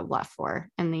she would have left for,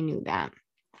 and they knew that.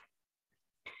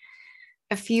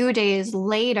 A few days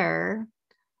later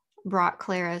brought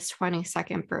Clara's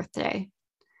 22nd birthday,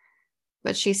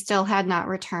 but she still had not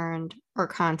returned or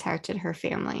contacted her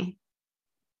family.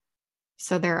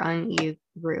 So their unease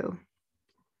grew.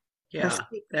 Yeah,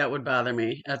 that would bother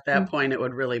me. At that point, it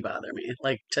would really bother me.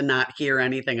 Like to not hear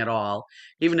anything at all,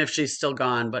 even if she's still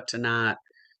gone, but to not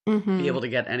be able to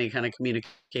get any kind of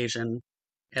communication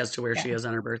as to where she is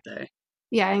on her birthday.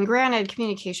 Yeah, and granted,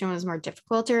 communication was more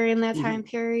difficult during that time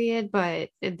period, but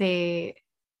they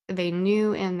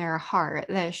knew in their heart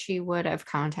that she would have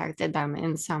contacted them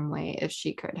in some way if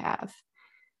she could have.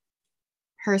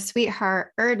 Her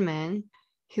sweetheart, Erdman,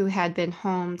 who had been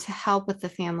home to help with the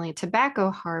family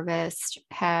tobacco harvest,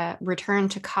 had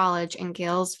returned to college in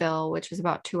Galesville, which was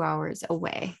about 2 hours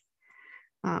away.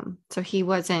 So he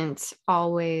wasn't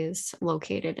always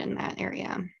located in that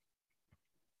area.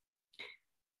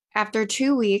 After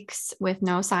 2 weeks with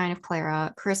no sign of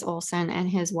Clara, Chris Olsen and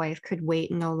his wife could wait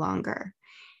no longer.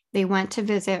 They went to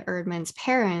visit Erdman's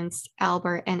parents,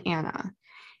 Albert and Anna.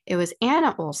 It was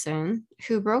Anna Olsen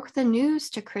who broke the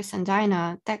news to Chris and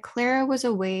Dinah that Clara was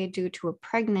away due to a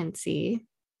pregnancy,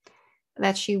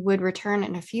 that she would return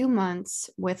in a few months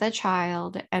with a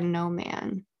child and no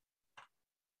man.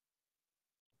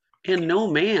 And no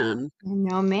man?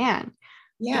 No man.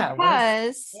 Yeah. Because what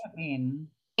does that mean?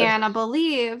 Anna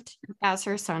believed, as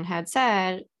her son had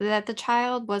said, that the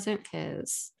child wasn't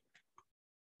his,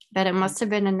 that it must have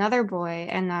been another boy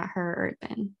and not her,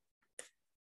 Erdman.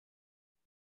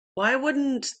 Why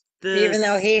wouldn't this... Even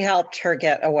though he helped her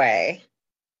get away.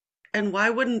 And why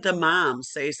wouldn't the mom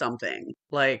say something?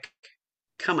 Like,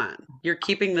 come on, you're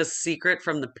keeping this secret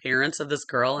from the parents of this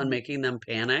girl and making them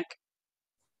panic?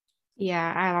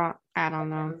 Yeah, I don't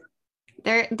know.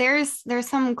 There's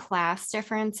some class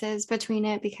differences between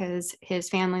it because his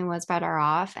family was better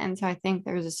off, and so I think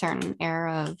there's a certain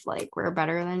era of like, we're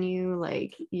better than you,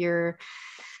 like your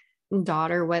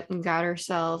daughter went and got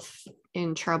herself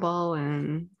in trouble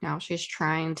and now she's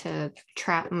trying to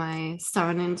trap my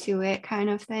son into it, kind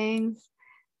of thing.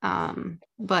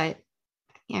 But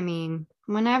I mean,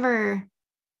 whenever,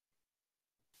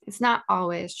 it's not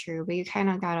always true, but you kind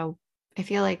of gotta, I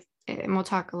feel like, and we'll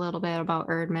talk a little bit about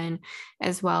Erdman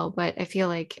as well, but I feel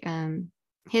like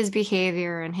his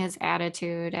behavior and his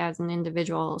attitude as an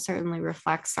individual certainly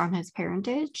reflects on his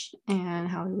parentage and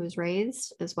how he was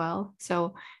raised as well.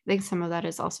 So I think some of that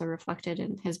is also reflected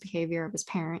in his behavior of his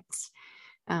parents.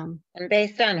 And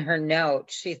based on her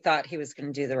note, she thought he was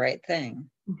going to do the right thing.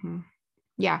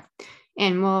 Yeah,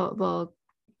 and we'll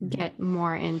get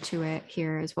more into it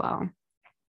here as well.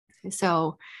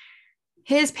 So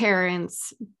his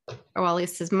parents, or well, at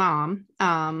least his mom,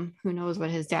 who knows what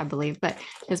his dad believed, but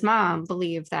his mom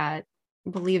believed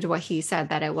what he said,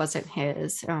 that it wasn't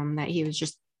his, that he was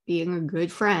just being a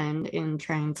good friend in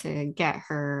trying to get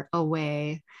her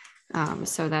away,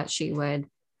 so that she would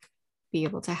be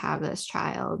able to have this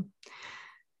child.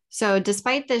 So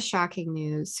despite this shocking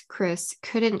news, Chris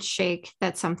couldn't shake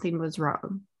that something was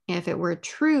wrong. If it were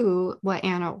true what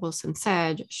Anna Olsen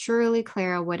said, surely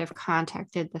Clara would have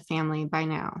contacted the family by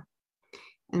now.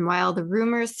 And while the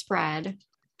rumors spread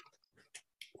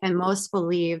and most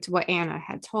believed what Anna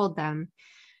had told them,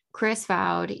 Chris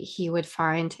vowed he would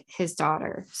find his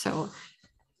daughter. So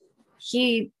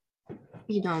he,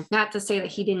 not to say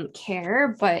that he didn't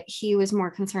care, but he was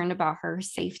more concerned about her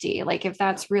safety. Like, if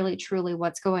that's really truly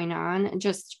what's going on,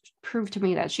 just prove to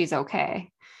me that she's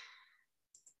okay.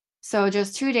 So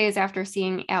just 2 days after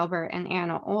seeing Albert and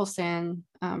Anna Olsen,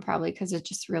 probably because it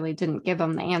just really didn't give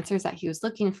him the answers that he was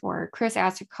looking for, Chris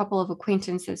asked a couple of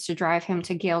acquaintances to drive him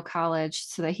to Gale College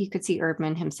so that he could see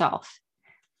Erdman himself.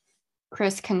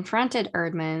 Chris confronted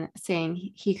Erdman,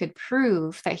 saying he could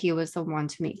prove that he was the one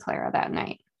to meet Clara that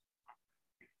night.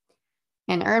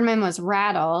 And Erdman was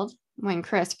rattled when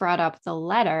Chris brought up the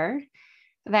letter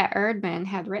that Erdman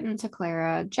had written to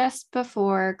Clara just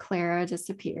before Clara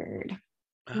disappeared.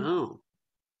 Oh.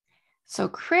 So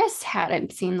Chris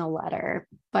hadn't seen the letter,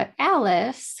 but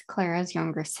Alice, Clara's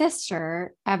younger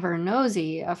sister, ever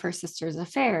nosy of her sister's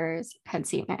affairs, had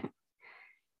seen it.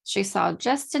 She saw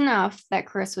just enough that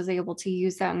Chris was able to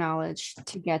use that knowledge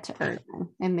to get to Erdman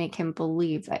and make him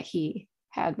believe that he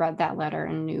had read that letter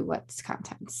and knew what its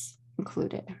contents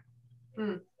included.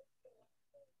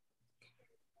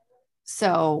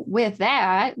 So with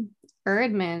that,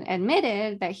 Erdman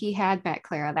admitted that he had met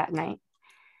Clara that night.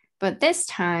 But this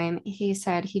time, he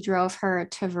said he drove her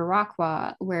to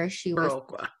Viroqua, where she was...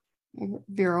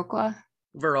 Viroqua.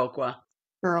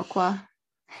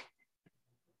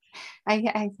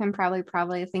 I'm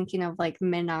probably thinking of like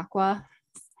Minocqua.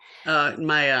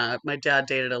 My dad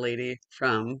dated a lady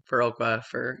from Viroqua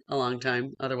for a long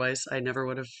time. Otherwise, I never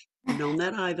would have known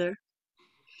that either.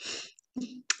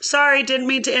 Sorry, didn't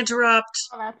mean to interrupt.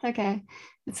 Oh, that's okay.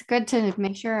 It's good to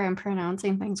make sure I'm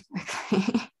pronouncing things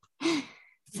correctly.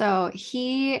 So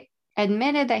he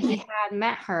admitted that he had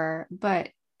met her, but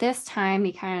this time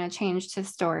he kind of changed his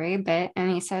story a bit,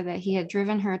 and he said that he had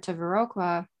driven her to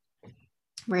Viroqua,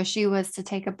 where she was to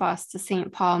take a bus to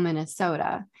St. Paul,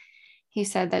 Minnesota. He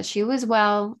said that she was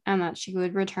well and that she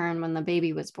would return when the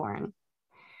baby was born.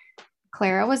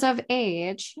 Clara was of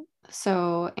age,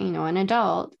 so, an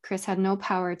adult. Chris had no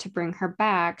power to bring her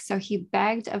back, so he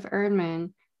begged of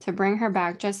Erdman to bring her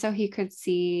back just so he could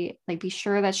see, be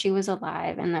sure that she was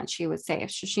alive and that she was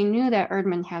safe. So she knew that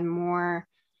Erdman had more,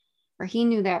 or he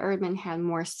knew that Erdman had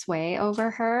more sway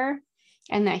over her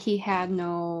and that he had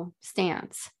no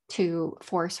stance to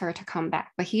force her to come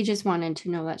back, but he just wanted to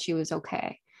know that she was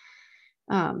okay.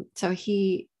 So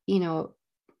he,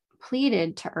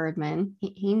 pleaded to Erdman.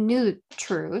 He knew the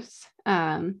truth.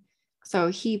 So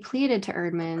he pleaded to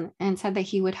Erdman and said that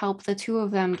he would help the two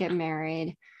of them get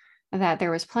married, that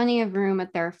there was plenty of room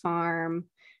at their farm,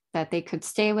 that they could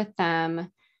stay with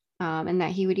them, and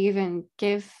that he would even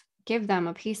give them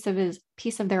a piece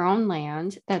of their own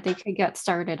land that they could get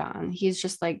started on. He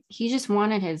just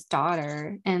wanted his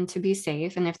daughter and to be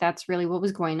safe. And if that's really what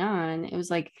was going on, it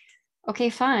was like, okay,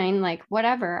 fine,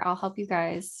 whatever, I'll help you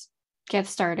guys get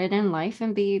started in life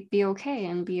and be okay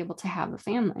and be able to have a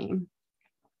family.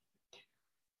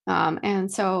 And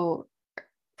so,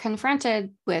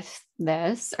 confronted with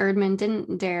this, Erdman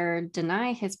didn't dare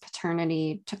deny his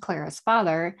paternity to Clara's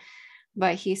father,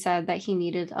 but he said that he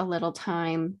needed a little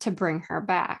time to bring her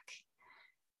back,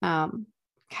 kind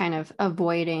of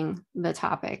avoiding the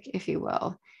topic, if you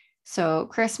will. So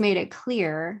Chris made it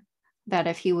clear that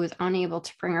if he was unable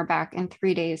to bring her back in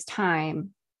 3 days'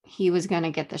 time, he was going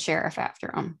to get the sheriff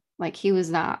after him. He was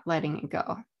not letting it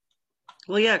go.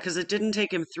 Well, yeah, because it didn't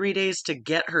take him 3 days to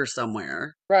get her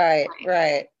somewhere. Right.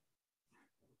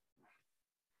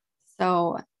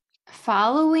 So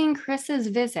following Chris's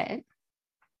visit,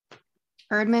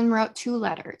 Erdman wrote 2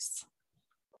 letters,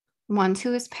 one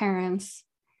to his parents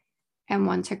and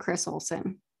one to Chris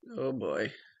Olsen. Oh,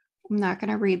 boy. I'm not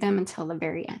going to read them until the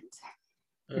very end.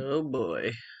 Oh,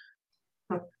 boy.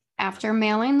 After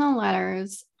mailing the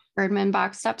letters, Erdman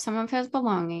boxed up some of his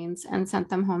belongings and sent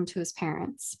them home to his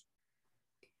parents.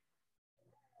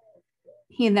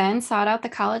 He then sought out the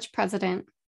college president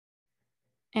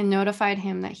and notified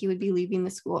him that he would be leaving the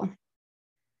school.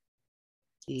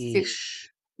 Yeesh.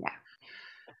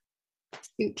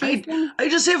 Suitcase I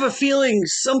just have a feeling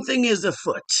something is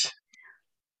afoot.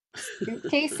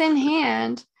 Suitcase in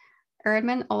hand,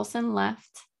 Erdman Olsen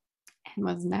left and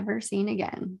was never seen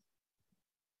again.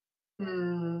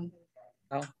 Oh.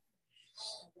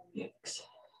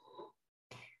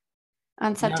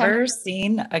 On September, Never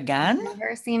seen again?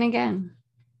 never seen again.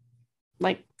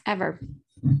 Ever.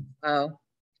 Oh.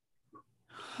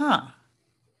 Huh.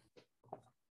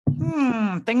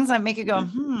 Things that make you go,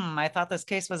 I thought this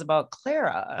case was about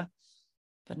Clara,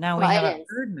 but now we have a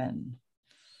Erdman.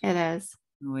 It is.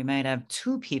 We might have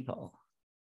 2 people.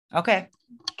 Okay.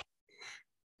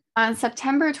 On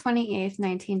September 28th,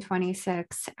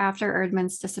 1926, after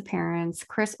Erdman's disappearance,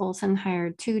 Chris Olsen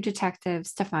hired 2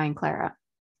 detectives to find Clara.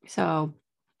 So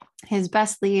his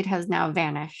best lead has now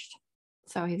vanished.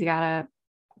 So he's got to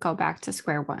go back to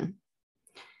square one.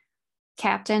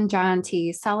 Captain John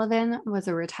T. Sullivan was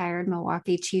a retired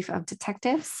Milwaukee chief of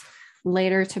detectives,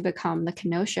 later to become the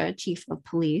Kenosha chief of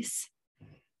police.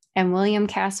 And William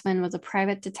Caswin was a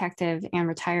private detective and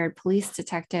retired police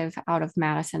detective out of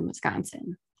Madison,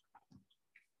 Wisconsin.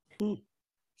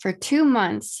 For 2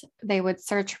 months, they would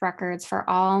search records for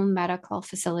all medical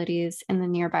facilities in the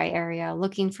nearby area,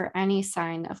 looking for any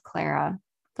sign of Clara,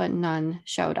 but none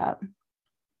showed up.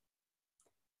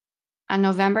 On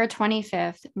November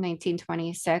 25th,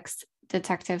 1926,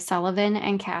 Detective Sullivan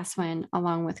and Caswin,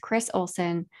 along with Chris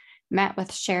Olsen, met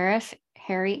with Sheriff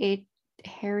Harry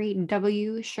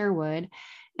W. Sherwood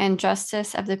and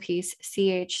Justice of the Peace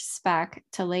C.H. Speck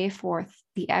to lay forth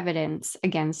the evidence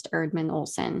against Erdman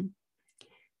Olsen.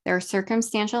 Their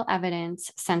circumstantial evidence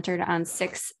centered on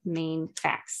 6 main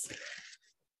facts.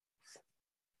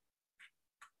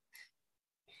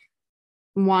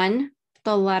 1,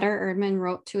 the letter Erdman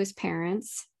wrote to his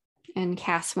parents, and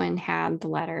Caswin had the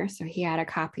letter, so he had a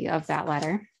copy of that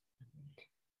letter.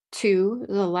 2,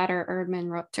 the letter Erdman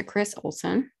wrote to Chris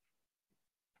Olsen.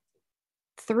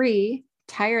 3,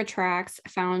 tire tracks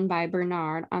found by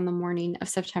Bernard on the morning of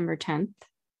September 10th.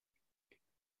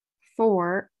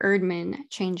 4, Erdman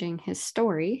changing his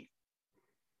story.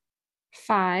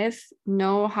 5,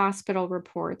 no hospital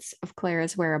reports of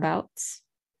Clara's whereabouts.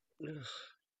 Ugh.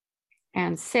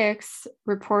 And 6,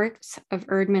 reports of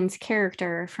Erdman's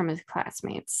character from his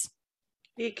classmates.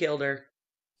 He killed her.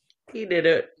 He did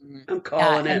it. I'm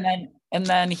calling it. And then And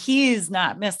then he's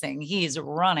not missing. He's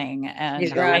running and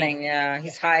He's running. Yeah,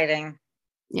 he's hiding.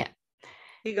 Yeah.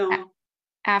 He gone.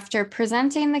 After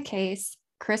presenting the case,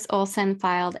 Chris Olsen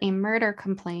filed a murder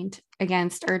complaint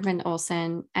against Erdman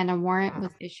Olsen, and a warrant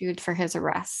was issued for his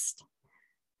arrest.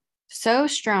 So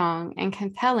strong and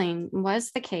compelling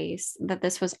was the case that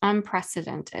this was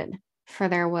unprecedented, for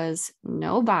there was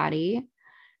no body,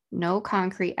 no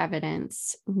concrete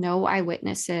evidence, no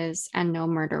eyewitnesses, and no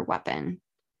murder weapon.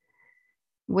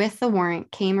 With the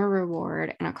warrant came a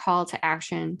reward and a call to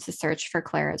action to search for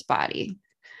Clara's body.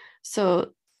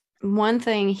 So one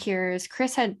thing here is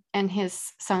Chris and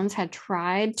his sons had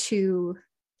tried to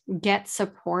get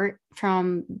support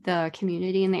from the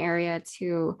community in the area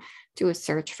to do a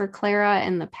search for Clara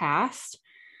in the past,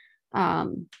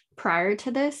 prior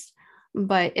to this,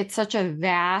 but it's such a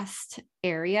vast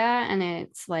area and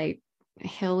it's like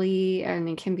hilly, and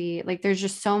it can be like there's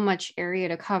just so much area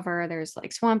to cover. There's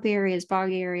like swampy areas,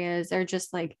 boggy areas. They're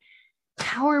just like,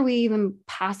 how are we even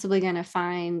possibly going to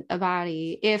find a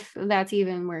body if that's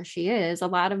even where she is? A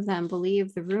lot of them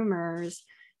believe the rumors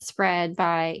spread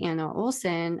by Anna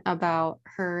Olsen about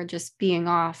her just being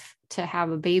off to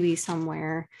have a baby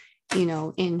somewhere,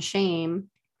 in shame.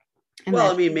 And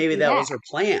well, I mean, maybe that was her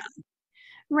plan.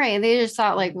 Right. They just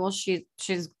thought like, well, she's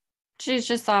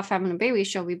just off having a baby.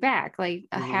 She'll be back. Like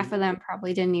half of them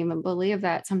probably didn't even believe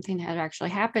that something had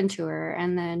actually happened to her.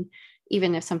 And then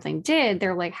even if something did,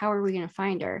 they're like, how are we going to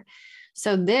find her?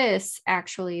 So this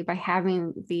actually, by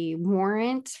having the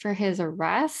warrant for his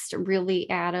arrest, really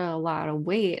added a lot of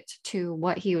weight to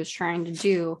what he was trying to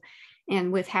do.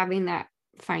 And with having that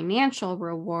financial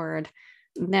reward,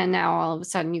 then now all of a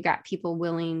sudden you got people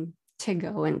willing to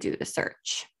go and do the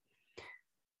search.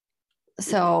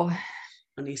 So,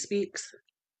 And he speaks.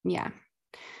 yeah.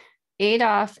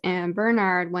 Adolf and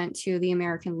Bernard went to the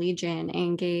American Legion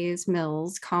and Gaze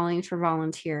Mills calling for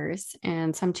volunteers,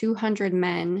 and some 200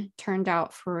 men turned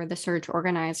out for the search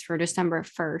organized for December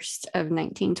 1st of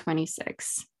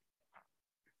 1926.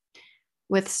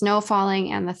 With snow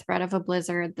falling and the threat of a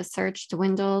blizzard, the search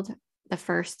dwindled the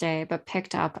first day, but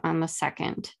picked up on the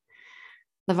second.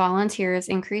 The volunteers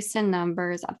increased in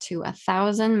numbers up to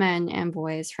 1,000 men and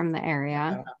boys from the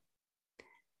area.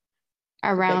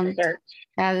 Around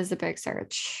that is a big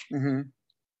search.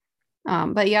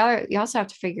 Mm-hmm. But you also have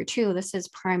to figure too, this is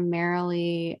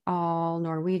primarily all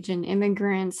Norwegian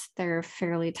immigrants. They're a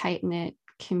fairly tight-knit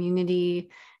community.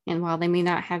 And while they may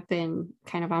not have been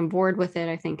kind of on board with it,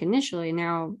 I think initially,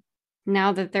 now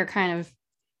that they're kind of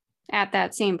at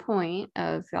that same point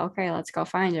of, okay, let's go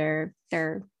find her,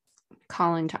 they're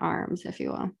calling to arms, if you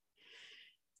will.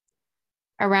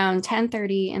 Around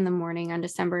 10:30 in the morning on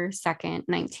December 2nd,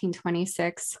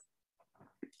 1926,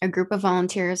 a group of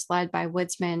volunteers led by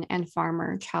woodsman and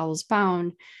farmer Charles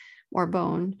Bone,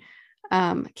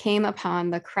 came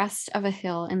upon the crest of a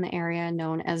hill in the area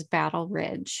known as Battle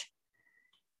Ridge.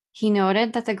 He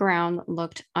noted that the ground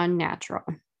looked unnatural.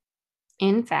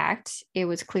 In fact, it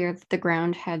was clear that the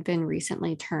ground had been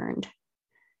recently turned.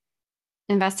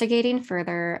 Investigating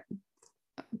further,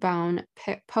 Bone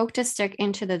poked a stick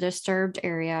into the disturbed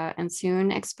area and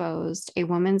soon exposed a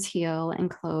woman's heel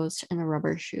enclosed in a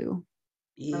rubber shoe.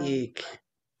 Eek.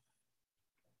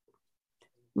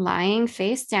 Lying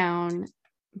face down,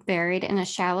 buried in a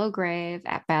shallow grave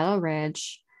at Battle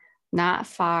Ridge, not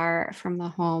far from the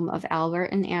home of Albert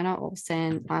and Anna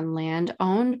Olsen on land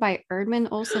owned by Erdman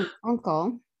Olsen's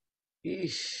uncle,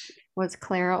 Eesh. was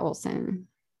Clara Olsen.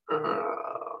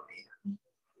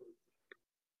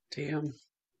 Damn.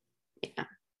 Yeah.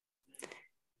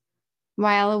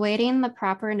 While awaiting the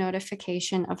proper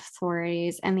notification of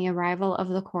authorities and the arrival of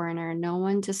the coroner, no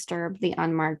one disturbed the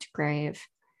unmarked grave.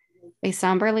 They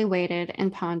somberly waited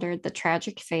and pondered the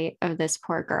tragic fate of this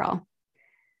poor girl.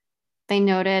 They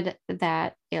noted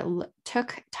that it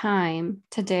took time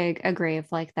to dig a grave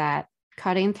like that,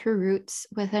 cutting through roots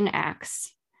with an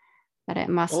axe, that it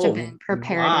must have been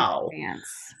prepared in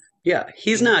advance. Yeah,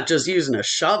 he's not just using a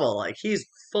shovel, like he's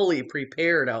fully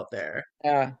prepared out there.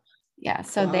 Yeah,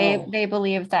 so they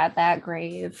believe that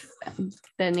grave,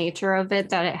 the nature of it,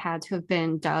 that it had to have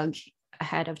been dug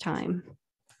ahead of time.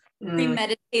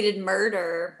 Premeditated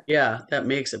murder. Yeah, that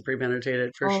makes it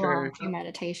premeditated for sure.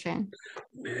 Premeditation.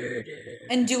 Murder.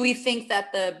 And do we think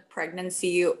that the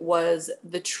pregnancy was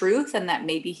the truth and that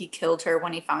maybe he killed her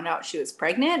when he found out she was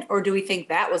pregnant? Or do we think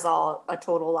that was all a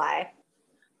total lie?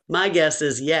 My guess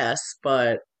is yes,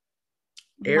 but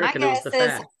Erica knows the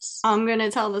facts. I'm going to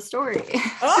tell the story.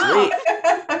 Sweet.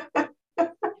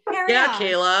 Yeah, on.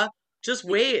 Kayla, just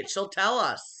wait. She'll tell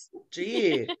us.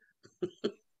 Gee.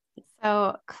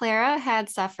 So Clara had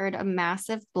suffered a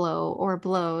massive blow or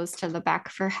blows to the back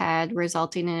of her head,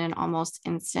 resulting in an almost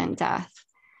instant death.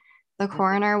 The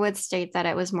coroner would state that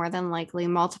it was more than likely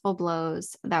multiple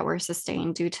blows that were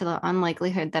sustained due to the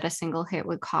unlikelihood that a single hit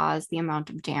would cause the amount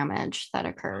of damage that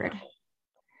occurred.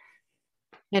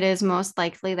 It is most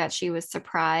likely that she was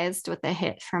surprised with a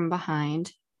hit from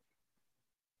behind.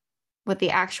 What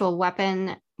the actual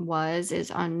weapon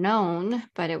is unknown,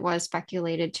 but it was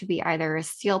speculated to be either a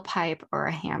steel pipe or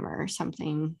a hammer,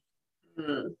 something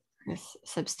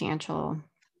substantial.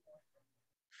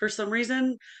 For some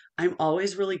reason, I'm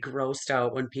always really grossed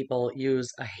out when people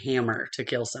use a hammer to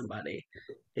kill somebody.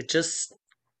 It just,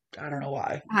 I don't know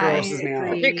why, grosses me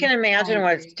out. You can imagine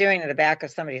what it's doing to the back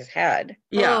of somebody's head.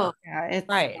 Yeah. Yeah, it's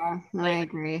Right. I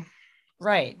agree.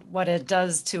 Right. What it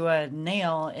does to a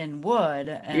nail in wood.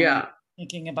 And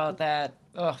thinking about that,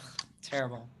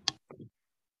 terrible.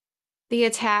 The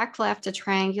attack left a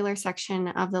triangular section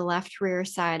of the left rear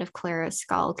side of Clara's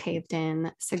skull caved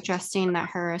in, suggesting that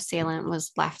her assailant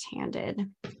was left-handed.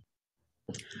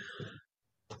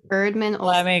 Erdman also,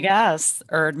 Let me guess.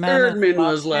 Erdman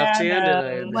was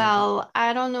left-handed. Well,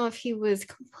 I don't know if he was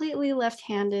completely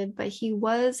left-handed, but he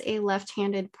was a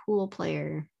left-handed pool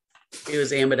player. He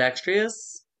was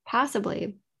ambidextrous?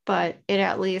 Possibly, but it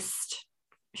at least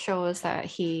shows that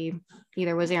he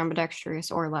either was ambidextrous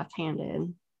or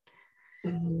left-handed.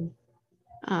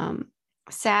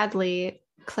 Sadly,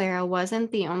 Clara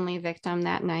wasn't the only victim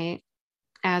that night,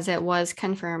 as it was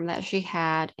confirmed that she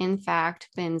had, in fact,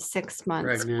 been 6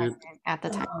 months pregnant at the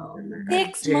time.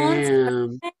 6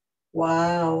 months?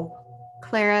 Wow.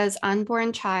 Clara's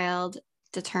unborn child,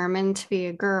 determined to be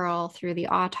a girl through the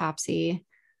autopsy,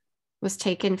 was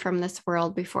taken from this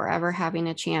world before ever having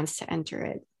a chance to enter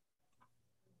it.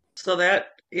 So that,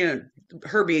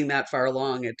 her being that far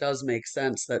along, it does make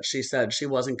sense that she said she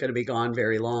wasn't going to be gone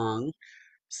very long.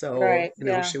 So,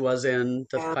 she was in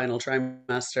the final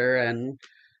trimester and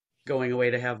going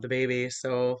away to have the baby.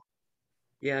 So,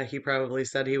 yeah, he probably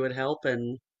said he would help,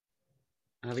 and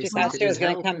obviously she thought she was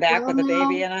going to come back with a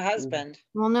baby and a husband.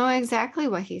 We'll know exactly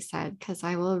what he said because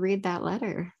I will read that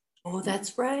letter. Oh,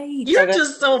 that's right. You're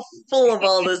just so full of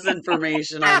all this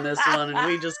information on this one, and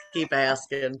we just keep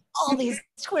asking. All these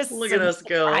twists. Look at us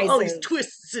go. All these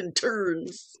twists and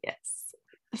turns. Yes.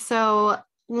 So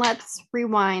let's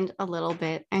rewind a little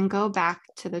bit and go back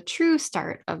to the true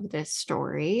start of this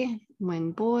story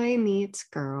when boy meets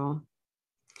girl.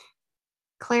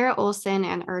 Clara Olson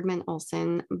and Erdman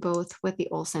Olson, both with the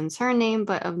Olson surname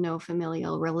but of no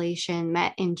familial relation,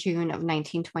 met in June of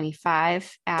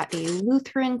 1925 at a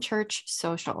Lutheran church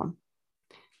social.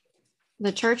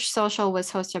 The church social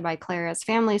was hosted by Clara's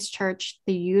family's church,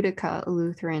 the Utica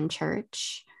Lutheran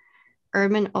Church.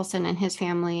 Erdman Olson and his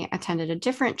family attended a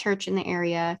different church in the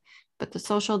area, but the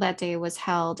social that day was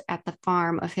held at the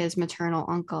farm of his maternal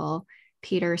uncle,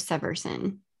 Peter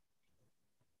Severson.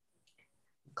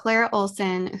 Clara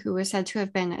Olson, who was said to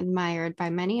have been admired by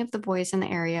many of the boys in the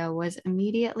area, was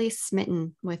immediately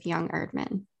smitten with young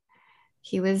Erdman.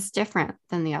 He was different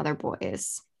than the other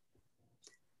boys.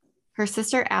 Her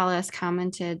sister Alice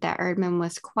commented that Erdman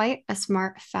was quite a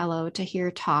smart fellow to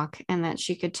hear talk and that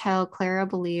she could tell Clara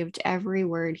believed every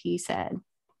word he said.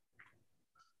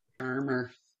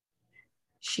 Armor.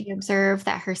 She observed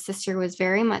that her sister was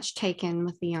very much taken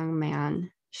with the young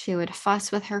man. She would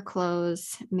fuss with her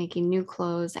clothes, making new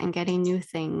clothes and getting new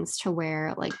things to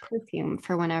wear, like perfume,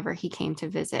 for whenever he came to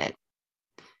visit.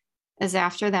 As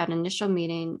after that initial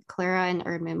meeting, Clara and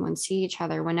Erdman would see each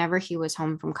other whenever he was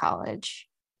home from college.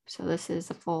 So this is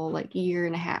a full year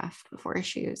and a half before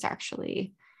she was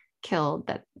actually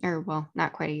killed.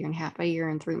 Not quite a year and a half, but a year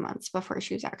and 3 months before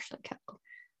she was actually killed.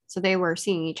 So they were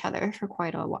seeing each other for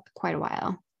quite a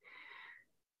while.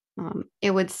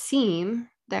 It would seem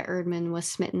that Erdman was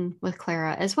smitten with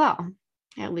Clara as well,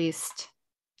 at least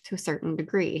to a certain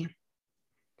degree.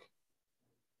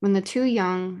 When the two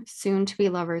young, soon-to-be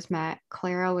lovers met,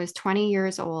 Clara was 20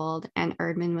 years old and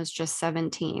Erdman was just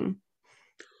 17.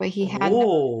 But he had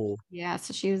so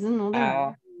she was an older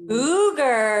Wow.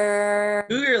 Cougar.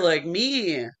 Cougar like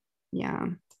me. Yeah.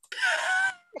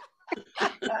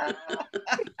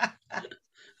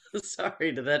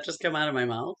 Sorry, did that just come out of my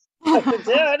mouth? It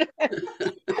did.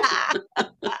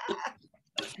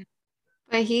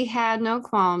 But he had no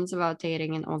qualms about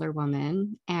dating an older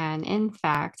woman, and in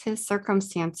fact, his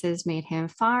circumstances made him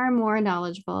far more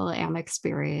knowledgeable and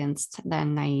experienced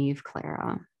than naive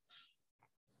Clara.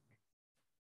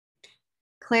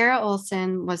 Clara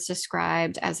Olson was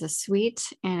described as a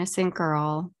sweet, innocent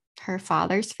girl, her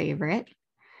father's favorite.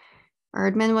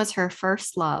 Erdman was her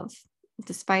first love.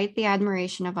 Despite the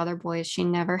admiration of other boys, she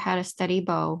never had a steady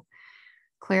beau,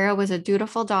 Clara was a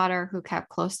dutiful daughter who kept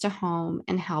close to home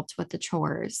and helped with the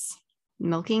chores,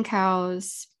 milking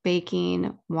cows,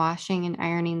 baking, washing and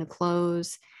ironing the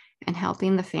clothes, and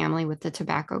helping the family with the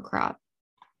tobacco crop.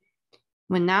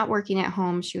 When not working at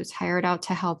home, she was hired out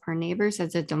to help her neighbors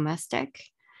as a domestic.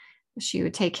 She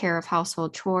would take care of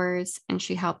household chores, and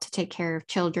she helped to take care of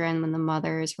children when the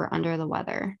mothers were under the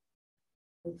weather.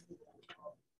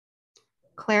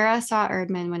 Clara saw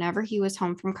Erdman whenever he was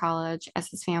home from college, as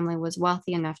his family was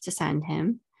wealthy enough to send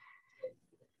him.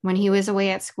 When he was away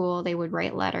at school, they would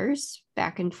write letters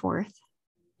back and forth.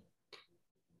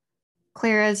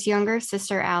 Clara's younger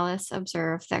sister Alice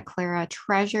observed that Clara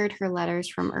treasured her letters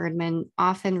from Erdman,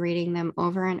 often reading them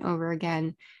over and over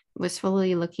again,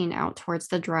 wistfully looking out towards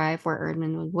the drive where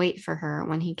Erdman would wait for her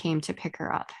when he came to pick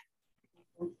her up.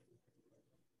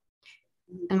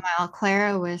 And while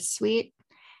Clara was sweet,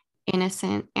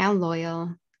 innocent, and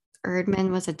loyal, Erdman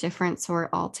was a different sort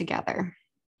altogether.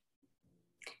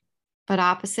 But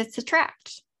opposites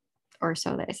attract, or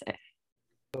so they say.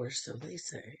 Or so they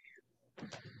say.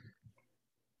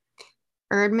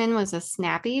 Erdman was a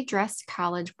snappy dressed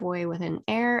college boy with an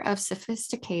air of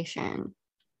sophistication.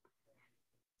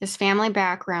 His family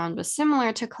background was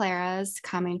similar to Clara's,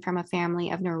 coming from a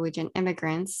family of Norwegian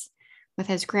immigrants, with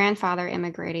his grandfather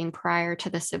immigrating prior to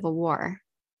the Civil War.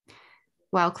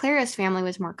 While Clara's family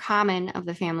was more common of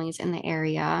the families in the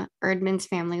area, Erdman's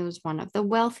family was one of the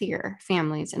wealthier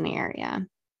families in the area.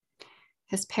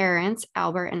 His parents,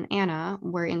 Albert and Anna,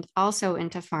 were also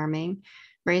into farming,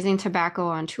 raising tobacco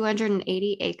on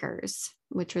 280 acres,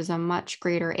 which was a much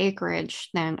greater acreage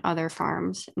than other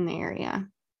farms in the area.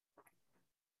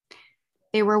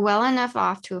 They were well enough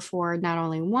off to afford not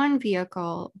only one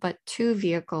vehicle, but two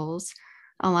vehicles,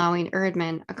 allowing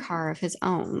Erdman a car of his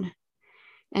own.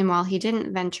 And while he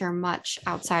didn't venture much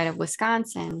outside of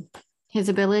Wisconsin, his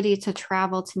ability to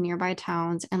travel to nearby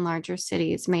towns and larger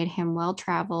cities made him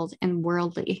well-traveled and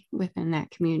worldly within that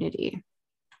community.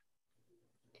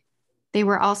 They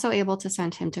were also able to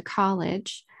send him to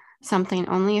college, something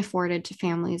only afforded to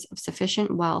families of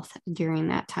sufficient wealth during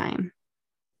that time.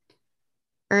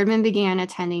 Erdman began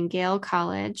attending Gale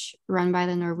College, run by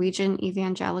the Norwegian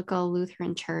Evangelical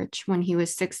Lutheran Church, when he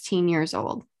was 16 years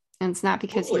old. And it's not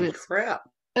because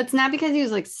it's not because he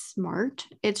was like smart.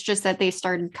 It's just that they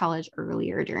started college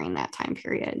earlier during that time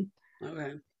period.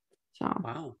 Okay. So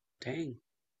wow, dang.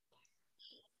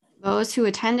 Those who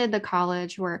attended the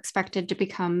college were expected to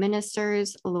become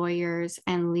ministers, lawyers,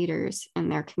 and leaders in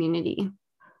their community.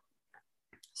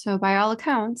 So by all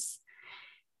accounts,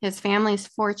 his family's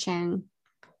fortune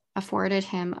afforded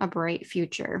him a bright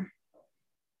future.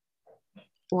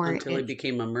 Until he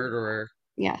became a murderer.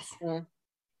 Yes. Yeah.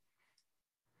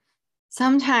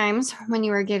 Sometimes when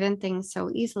you are given things so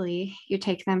easily, you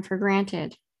take them for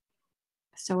granted.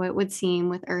 So it would seem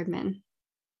with Erdman.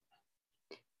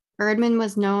 Erdman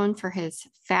was known for his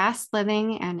fast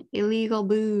living and illegal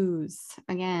booze.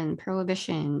 Again,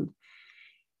 prohibition.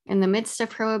 In the midst of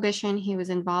prohibition, he was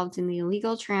involved in the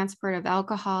illegal transport of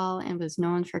alcohol and was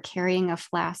known for carrying a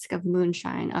flask of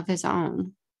moonshine of his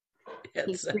own. At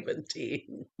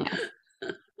 17. Yeah.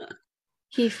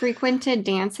 He frequented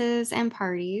dances and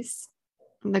parties.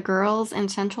 The girls in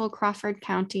Central Crawford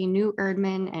County knew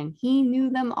Erdman, and he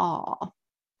knew them all.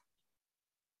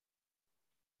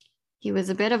 He was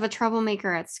a bit of a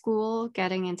troublemaker at school,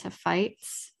 getting into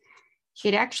fights.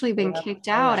 He'd actually been kicked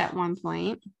out at one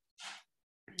point,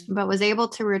 but was able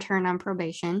to return on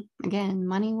probation. Again,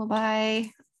 money will buy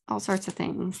all sorts of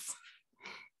things.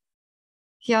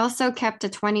 He also kept a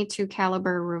 .22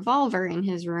 caliber revolver in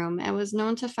his room and was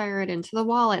known to fire it into the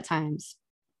wall at times.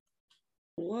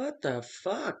 What the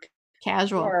fuck?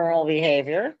 Casual. Normal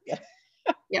behavior.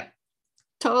 Yep.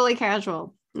 Totally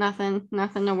casual. Nothing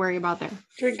to worry about there.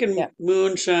 Drinking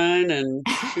moonshine and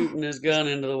shooting his gun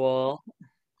into the wall.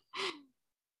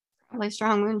 Probably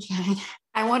strong moonshine.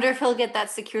 I wonder if he'll get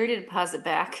that security deposit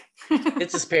back.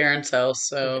 It's his parents' house,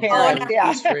 so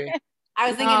He's free. I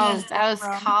was thinking that was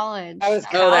college. That was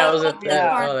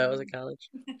that was at college.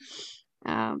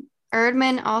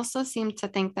 Erdman also seemed to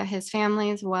think that his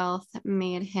family's wealth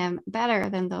made him better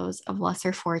than those of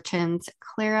lesser fortunes,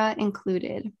 Clara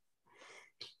included.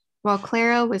 While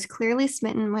Clara was clearly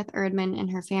smitten with Erdman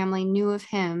and her family knew of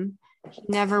him, he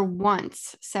never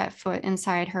once set foot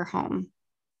inside her home.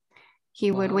 He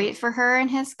would wait for her in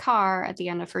his car at the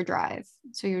end of her drive.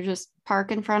 So you would just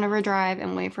park in front of her drive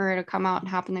and wait for her to come out and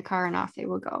hop in the car, and off they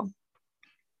would go.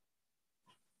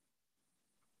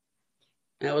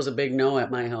 That was a big no at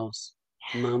my house.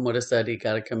 Mom would have said he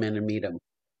got to come in and meet him.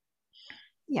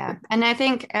 Yeah. And I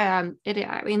think in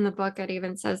the book, it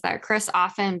even says that Chris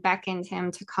often beckoned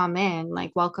him to come in,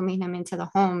 like welcoming him into the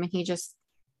home, and he just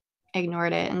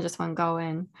ignored it and just wouldn't go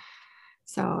in.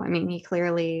 So, I mean, he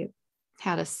clearly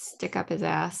had to stick up his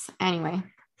ass. Anyway.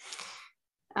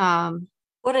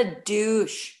 What a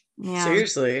douche. Yeah.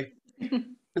 Seriously.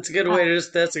 That's a good way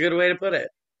to put it.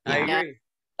 I Yeah. agree.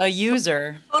 A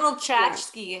user. Total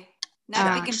tchotchke. Not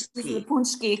to be confused with the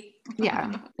punchki.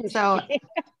 Yeah. So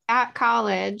at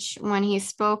college, when he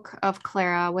spoke of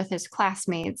Clara with his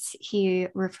classmates, he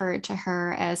referred to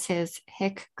her as his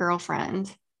hick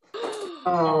girlfriend.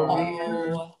 Oh,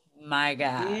 man. Oh my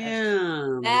God.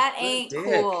 Damn. That what a ain't dick.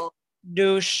 cool.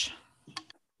 Douche.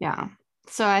 Yeah.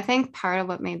 So I think part of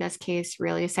what made this case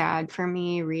really sad for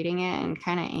me reading it and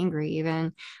kind of angry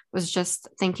even was just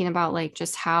thinking about like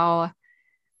just how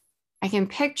I can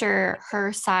picture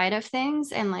her side of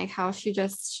things and like how she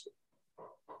just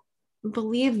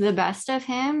believed the best of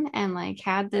him and like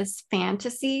had this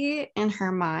fantasy in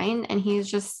her mind, and he's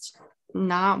just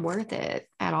not worth it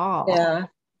at all. Yeah.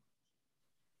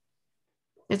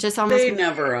 It just almost They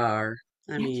never are.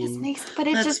 I it just mean, makes but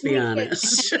it let's just be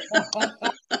makes it honest.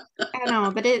 I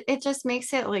know, but it just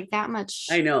makes it like that much.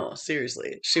 I know,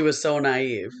 seriously. She was so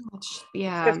naive.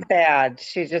 Yeah, It's bad.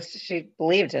 She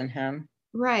believed in him.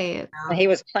 right. And he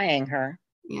was playing her.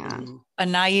 Yeah. A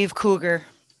naive cougar.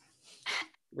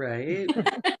 Right?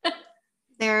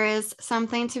 There is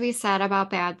something to be said about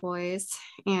bad boys,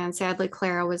 and sadly,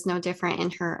 Clara was no different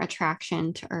in her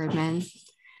attraction to Erdman.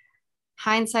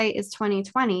 Hindsight is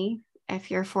 2020 if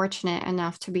you're fortunate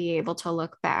enough to be able to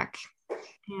look back.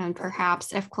 And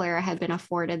perhaps if Clara had been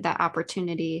afforded that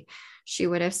opportunity, she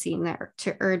would have seen that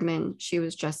to Erdman, she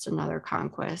was just another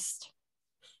conquest.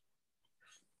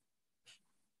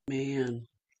 Man.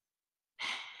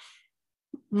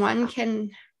 One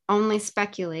can only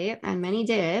speculate, and many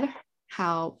did,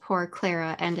 how poor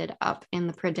Clara ended up in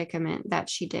the predicament that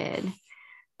she did.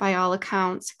 By all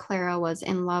accounts, Clara was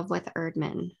in love with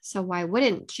Erdman, so why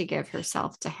wouldn't she give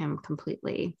herself to him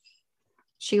completely?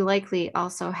 She likely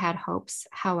also had hopes,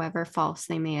 however false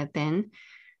they may have been,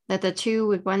 that the two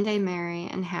would one day marry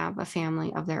and have a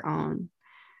family of their own.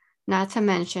 Not to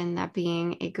mention that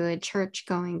being a good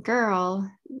church-going girl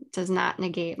does not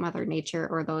negate Mother Nature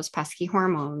or those pesky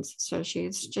hormones. So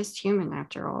she's just human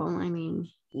after all. I mean,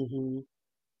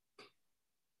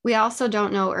 we also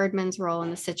don't know Erdman's role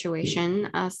in the situation,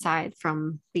 aside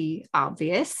from the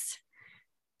obvious.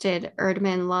 Did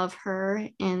Erdman love her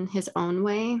in his own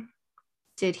way?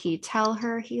 Did he tell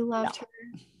her he loved her?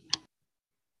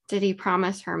 Did he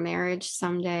promise her marriage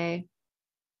someday?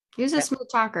 He was a smooth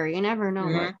talker. You never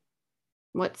know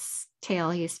what tale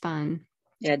he spun.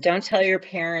 Yeah, don't tell your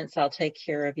parents I'll take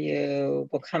care of you.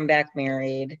 We'll come back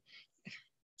married.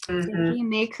 Did he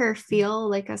make her feel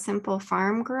like a simple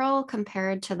farm girl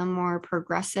compared to the more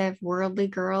progressive worldly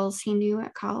girls he knew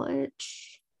at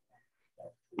college?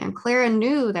 And Clara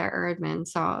knew that Erdman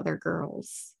saw other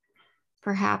girls.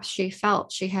 Perhaps she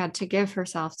felt she had to give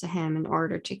herself to him in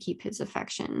order to keep his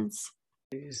affections.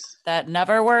 That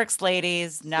never works,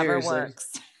 ladies. Never Seriously.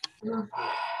 works.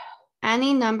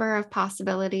 Any number of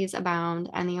possibilities abound,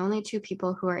 and the only two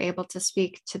people who are able to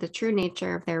speak to the true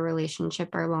nature of their relationship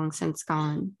are long since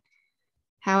gone.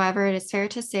 However, it is fair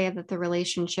to say that the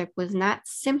relationship was not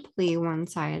simply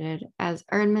one-sided, as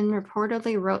Erdman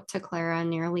reportedly wrote to Clara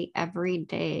nearly every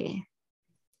day.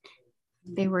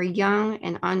 They were young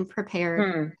and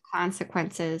unprepared for the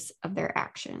consequences of their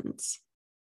actions.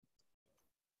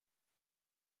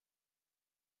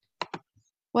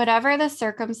 Whatever the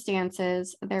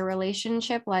circumstances, their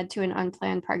relationship led to an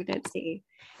unplanned pregnancy.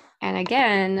 And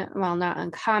again, while not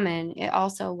uncommon, it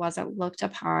also wasn't looked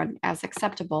upon as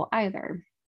acceptable either.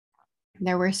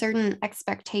 There were certain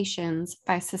expectations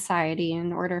by society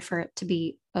in order for it to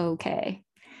be okay.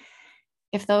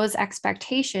 If those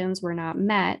expectations were not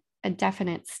met, a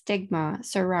definite stigma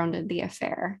surrounded the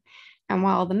affair. And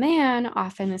while the man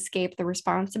often escaped the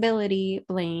responsibility,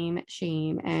 blame,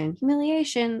 shame, and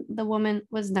humiliation, the woman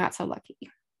was not so lucky.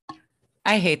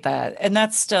 I hate that. And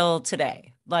that's still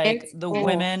today. Like It's the awful.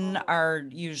 women are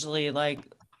usually like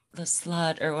the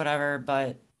slut or whatever,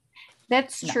 but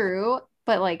That's No. true.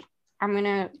 But like, I'm going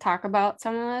to talk about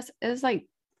some of this. It's like,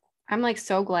 I'm like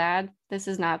so glad this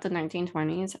is not the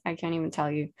 1920s. I can't even tell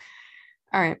you.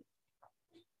 All right.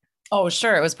 oh,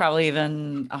 sure. It was probably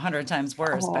even 100 times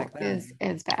worse back then.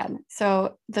 Is bad.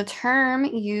 So the term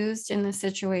used in the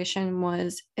situation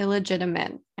was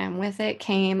illegitimate, and with it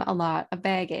came a lot of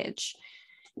baggage.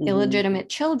 Illegitimate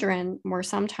children were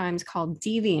sometimes called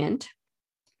deviant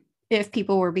if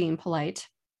people were being polite.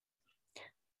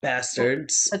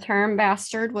 Bastards. The term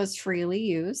bastard was freely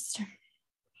used.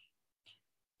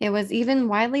 It was even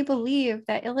widely believed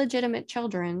that illegitimate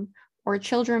children or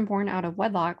children born out of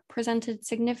wedlock presented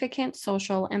significant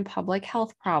social and public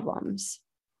health problems.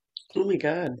 Oh my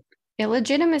God.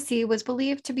 Illegitimacy was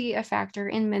believed to be a factor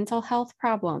in mental health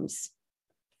problems.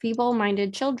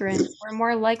 Feeble-minded children were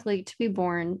more likely to be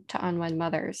born to unwed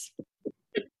mothers.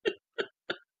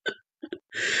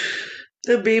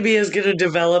 The baby is going to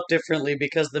develop differently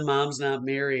because the mom's not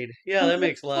married. Yeah, that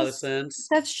makes a lot of sense.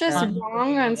 That's just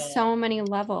wrong on so many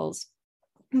levels.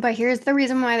 But here's the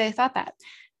reason why they thought that.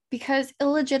 Because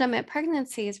illegitimate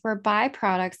pregnancies were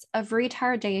byproducts of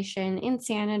retardation,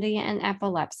 insanity, and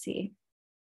epilepsy.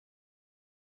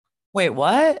 Wait,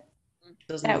 what?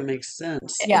 Doesn't even make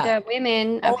sense. Yeah. The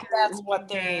women, Oh, that's what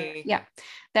they. yeah,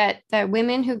 that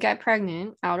women who get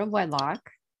pregnant out of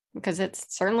wedlock, because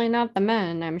it's certainly not the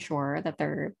men, I'm sure, that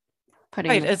they're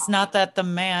putting. Right. It's not that the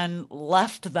man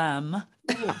left them.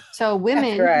 So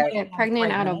women who right. get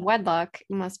pregnant out of wedlock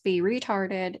must be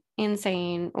retarded,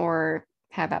 insane, or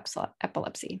have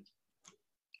epilepsy.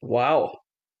 Wow.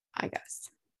 I guess.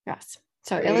 Yes.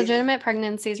 So illegitimate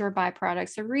pregnancies were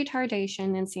byproducts of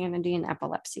retardation, insanity, and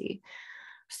epilepsy.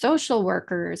 Social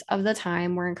workers of the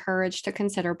time were encouraged to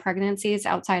consider pregnancies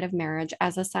outside of marriage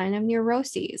as a sign of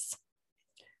neuroses.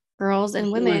 Girls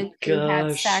and women who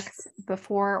had sex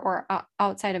before or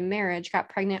outside of marriage got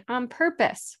pregnant on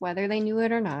purpose, whether they knew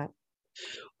it or not.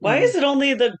 Why is it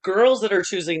only the girls that are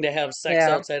choosing to have sex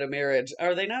outside of marriage?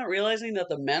 Are they not realizing that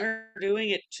the men are doing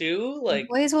it too? Like,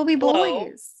 boys will be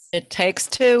boys. It takes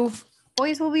two.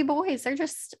 Boys will be boys. They're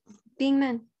just being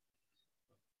men.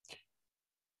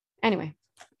 Anyway,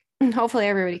 hopefully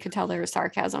everybody could tell there was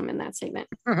sarcasm in that statement.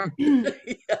 Yes,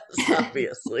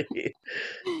 obviously.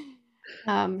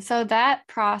 So that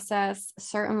process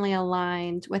certainly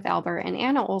aligned with Albert and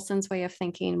Anna Olsen's way of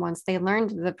thinking once they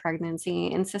learned of the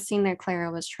pregnancy, insisting that Clara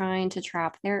was trying to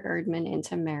trap their Erdmann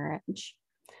into marriage.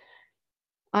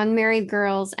 Unmarried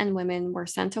girls and women were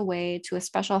sent away to a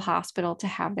special hospital to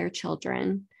have their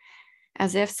children,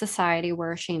 as if society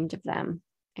were ashamed of them.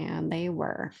 And they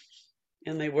were.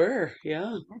 And they were,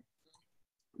 yeah.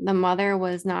 The mother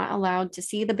was not allowed to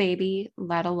see the baby,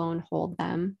 let alone hold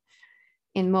them.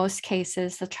 In most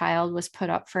cases, the child was put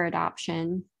up for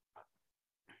adoption.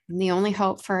 The only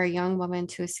hope for a young woman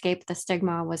to escape the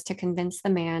stigma was to convince the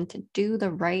man to do the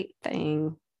right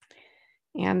thing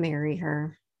and marry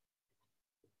her.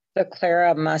 So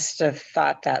Clara must have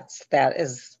thought that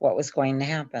is what was going to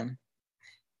happen.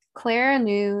 Clara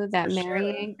knew that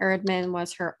marrying Erdmann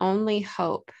was her only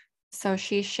hope, so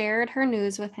she shared her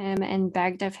news with him and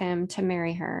begged of him to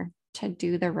marry her, to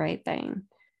do the right thing.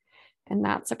 And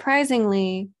not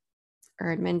surprisingly,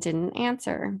 Erdmann didn't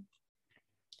answer.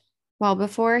 While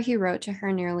before he wrote to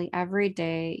her nearly every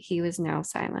day, he was now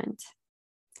silent.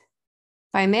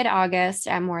 By mid-August,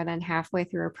 at more than halfway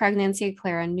through her pregnancy,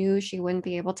 Clara knew she wouldn't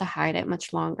be able to hide it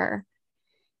much longer.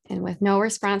 And with no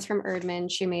response from Erdmann,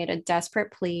 she made a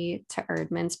desperate plea to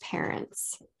Erdmann's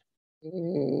parents.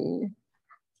 The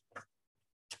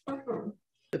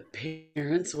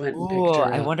parents went and picked her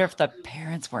up. I wonder if the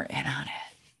parents were in on it.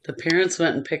 The parents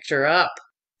went and picked her up.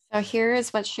 So here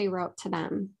is what she wrote to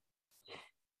them.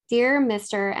 Dear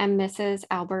Mr. and Mrs.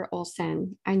 Albert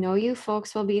Olsen, I know you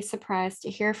folks will be surprised to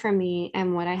hear from me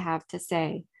and what I have to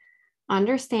say.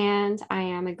 Understand, I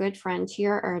am a good friend to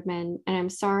your Erdmann, and I'm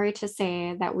sorry to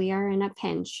say that we are in a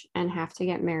pinch and have to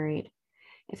get married.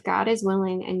 If God is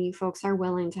willing and you folks are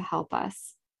willing to help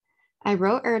us. I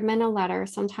wrote Erdmann a letter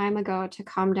some time ago to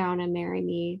come down and marry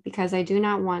me because I do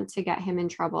not want to get him in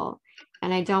trouble,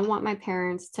 and I don't want my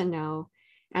parents to know,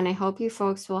 and I hope you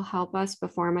folks will help us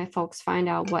before my folks find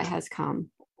out what has come.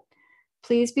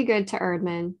 Please be good to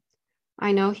Erdmann.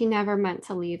 I know he never meant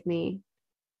to leave me.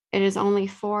 It is only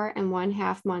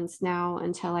 4.5 months now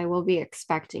until I will be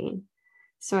expecting.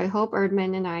 So I hope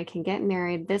Erdmann and I can get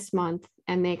married this month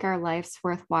and make our lives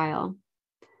worthwhile.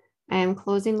 I am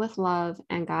closing with love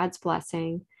and God's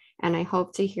blessing, and I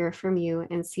hope to hear from you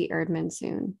and see Erdmann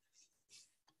soon.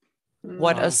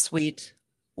 What a sweet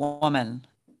woman.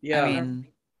 Yeah. I mean,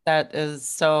 that is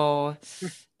so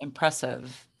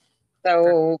impressive.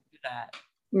 So That.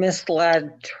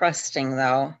 misled trusting,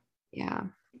 though. Yeah.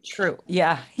 True.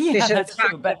 Yeah. She Yeah, should have that's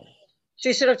true. But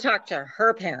she should have talked to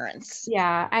her parents.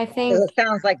 Yeah, I think It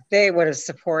sounds like they would have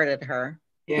supported her.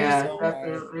 Yeah, so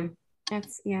definitely.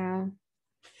 yeah.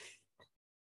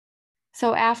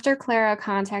 So after Clara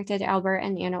contacted Albert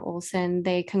and Anna Olsen,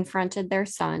 they confronted their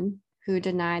son, who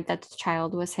denied that the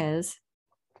child was his.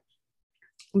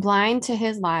 Blind to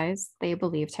his lies, they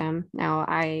believed him. Now,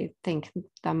 I think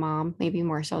the mom, maybe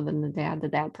more so than the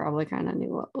dad probably kind of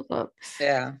knew what was up.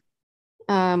 Yeah.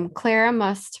 Clara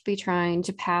must be trying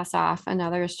to pass off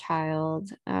another's child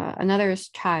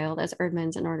as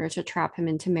Erdmann's in order to trap him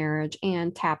into marriage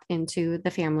and tap into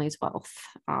the family's wealth,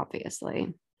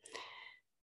 obviously.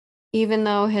 Even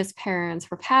though his parents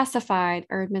were pacified,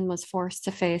 Erdmann was forced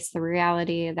to face the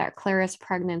reality that Clara's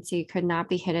pregnancy could not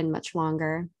be hidden much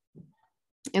longer.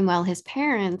 And while his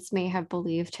parents may have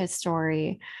believed his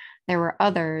story, there were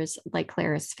others, like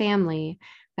Clara's family,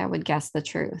 that would guess the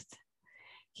truth.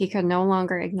 He could no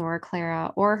longer ignore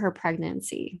Clara or her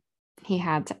pregnancy. He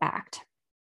had to act.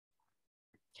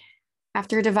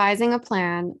 After devising a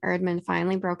plan, Erdmann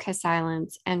finally broke his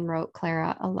silence and wrote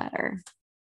Clara a letter.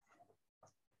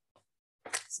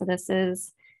 So this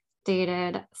is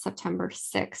dated September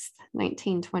 6th,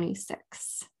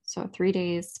 1926. So 3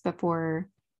 days before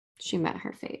she met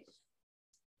her fate.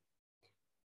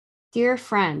 Dear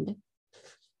friend,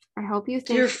 I hope you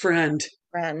think... Dear friend.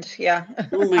 Friend, yeah.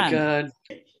 Oh my Friend.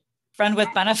 God. Friend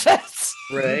with benefits.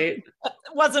 Right?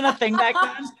 Wasn't a thing back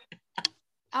then.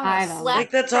 I don't know.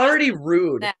 Like, that's already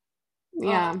rude.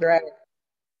 Yeah. Right.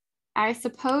 I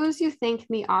suppose you think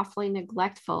me awfully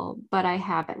neglectful, but I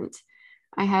haven't.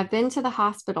 I have been to the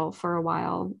hospital for a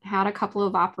while, had a couple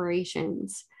of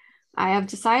operations. I have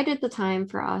decided the time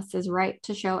for us is right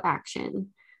to show action.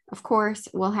 Of course,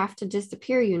 we'll have to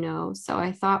disappear, you know, so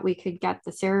I thought we could get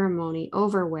the ceremony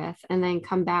over with and then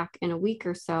come back in a week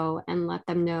or so and let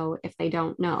them know if they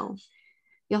don't know.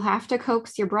 You'll have to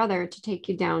coax your brother to take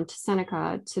you down to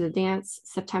Seneca to the dance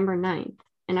September 9th,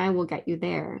 and I will get you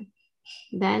there.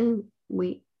 Then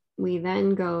we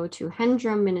then go to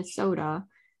Hendrum, Minnesota,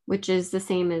 which is the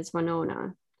same as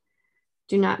Winona.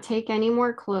 Do not take any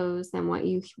more clothes than what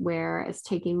you wear, as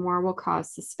taking more will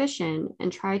cause suspicion,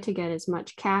 and try to get as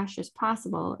much cash as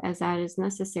possible, as that is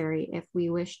necessary if we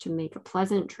wish to make a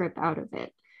pleasant trip out of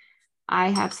it. I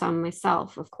have some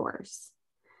myself, of course.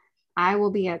 I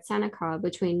will be at Seneca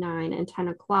between 9 and 10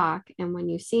 o'clock, and when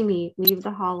you see me, leave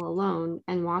the hall alone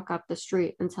and walk up the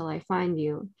street until I find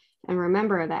you. And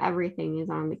remember that everything is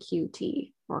on the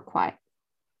QT, or quiet.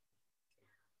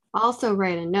 Also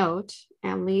write a note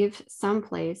and leave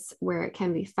someplace where it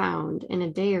can be found in a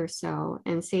day or so,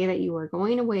 and say that you are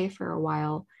going away for a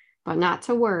while, but not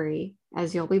to worry,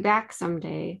 as you'll be back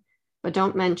someday. But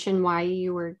don't mention why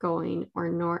you were going, or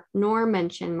nor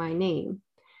mention my name.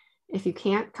 If you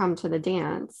can't come to the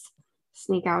dance,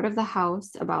 sneak out of the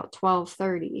house about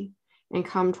 12:30 and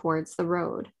come towards the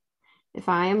road. If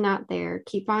I am not there,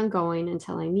 keep on going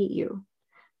until I meet you.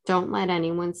 Don't let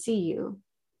anyone see you.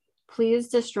 Please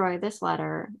destroy this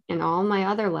letter and all my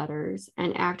other letters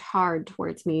and act hard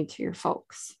towards me to your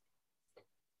folks.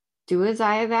 Do as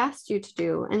I have asked you to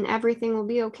do, and everything will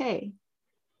be okay.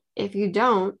 If you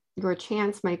don't, your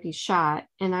chance might be shot,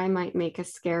 and I might make a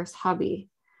scarce hubby.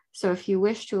 So if you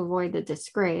wish to avoid the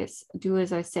disgrace, do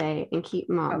as I say and keep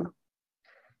mum.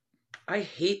 I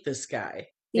hate this guy.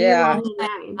 See you Yeah. on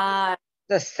the 9th.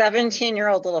 The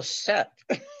 17-year-old little shit.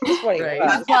 That's what he Right.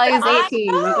 was. Well, he's I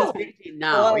 18. know. 18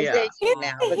 now, Well, he's yeah. 18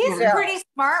 now, but He's still. pretty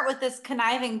smart with this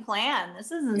conniving plan.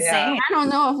 This is insane. Yeah. I don't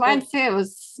know if I'd say it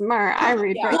was smart. I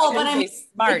read Yeah, Well, but I mean,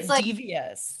 smart, it's like-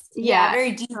 devious. Yeah,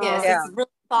 very devious. Yeah. It's really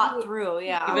thought through.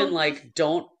 Yeah. Even like,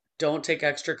 don't take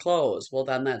extra clothes. Well,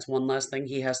 then that's one less thing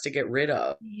he has to get rid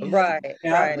of. Right,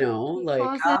 Yeah. right. You know,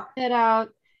 like, Close it out.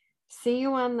 See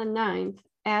you on the 9th,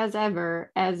 as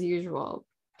ever, as usual.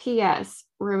 P.S.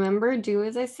 Remember, do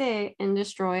as I say and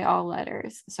destroy all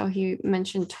letters. So he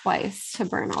mentioned twice to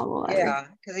burn all the letters. Yeah,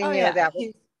 because he Oh, knew yeah. that was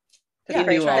He- the he knew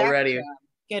trace back already. to him.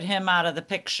 Get him out of the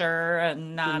picture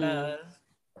and not a.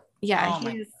 Yeah, Oh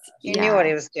my- He knew what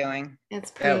he was doing. It's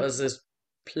pretty. that was his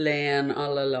plan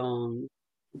all along.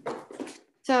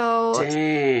 So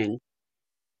Dang.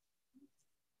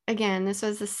 again, this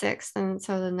was the 6th, and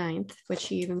so the 9th, which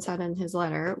he even said in his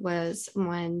letter, was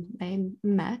when they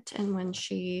met and when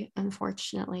she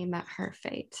unfortunately met her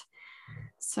fate.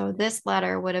 So this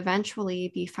letter would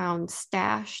eventually be found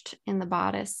stashed in the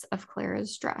bodice of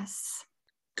Clara's dress.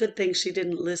 Good thing she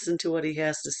didn't listen to what he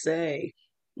has to say.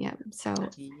 Yeah, so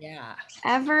Yeah.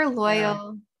 ever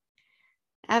loyal,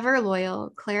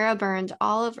 Clara burned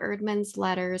all of Erdmann's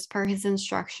letters per his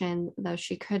instruction, though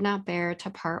she could not bear to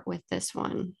part with this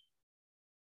one.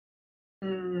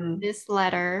 This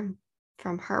letter,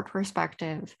 from her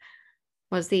perspective,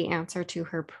 was the answer to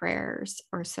her prayers,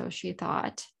 or so she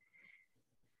thought.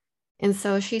 And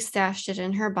so she stashed it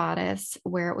in her bodice,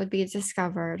 where it would be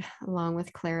discovered along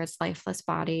with Clara's lifeless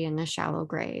body in a shallow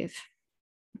grave.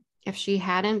 If she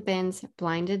hadn't been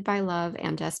blinded by love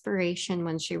and desperation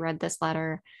when she read this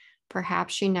letter,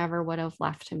 perhaps she never would have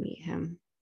left to meet him.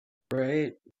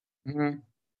 Right. Mhm.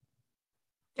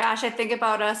 Gosh, I think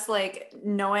about us like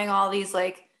knowing all these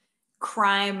like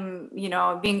crime,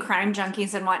 being crime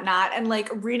junkies and whatnot, and like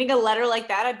reading a letter like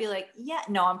that, I'd be like, yeah,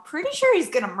 no, I'm pretty sure he's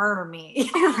gonna murder me.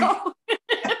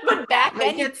 But back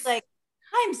then, it's like,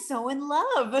 I'm so in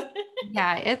love.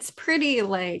 Yeah, it's pretty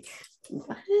like,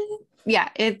 what? Yeah,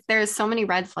 there's so many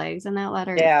red flags in that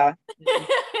letter. Yeah.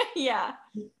 Yeah.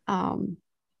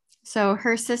 So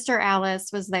her sister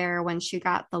Alice was there when she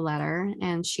got the letter,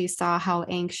 and she saw how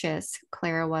anxious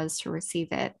Clara was to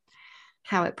receive it,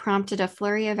 how it prompted a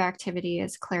flurry of activity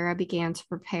as Clara began to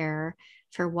prepare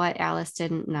for what Alice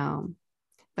didn't know.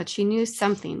 But she knew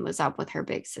something was up with her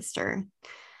big sister,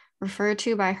 referred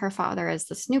to by her father as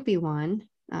the Snoopy one,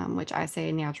 which I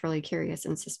say naturally curious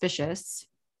and suspicious.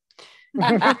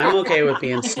 I'm okay with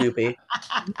being Snoopy.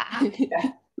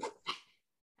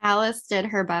 Alice did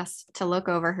her best to look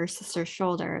over her sister's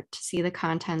shoulder to see the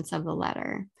contents of the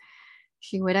letter.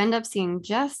 She would end up seeing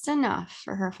just enough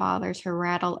for her father to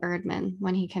rattle Erdman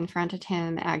when he confronted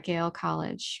him at Gale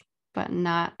College, but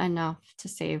not enough to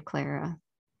save Clara.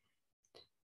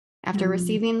 After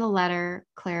receiving the letter,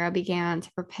 Clara began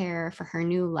to prepare for her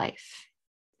new life.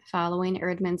 Following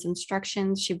Erdman's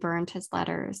instructions, she burned his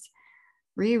letters,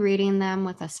 rereading them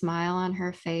with a smile on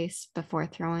her face before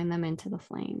throwing them into the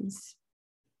flames.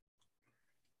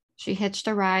 She hitched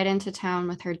a ride into town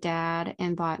with her dad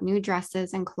and bought new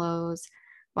dresses and clothes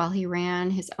while he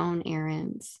ran his own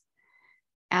errands.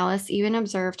 Alice even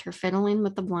observed her fiddling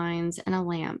with the blinds and a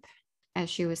lamp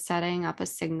as she was setting up a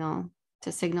signal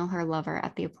to signal her lover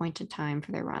at the appointed time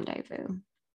for their rendezvous.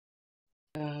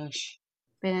 Gosh.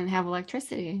 They didn't have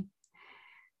electricity.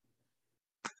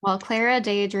 While Clara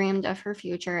daydreamed of her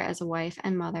future as a wife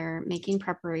and mother, making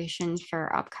preparations for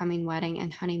her upcoming wedding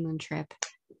and honeymoon trip,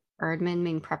 Erdman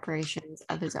made preparations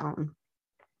of his own.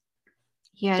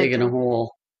 He had Digging a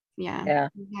hole. Yeah.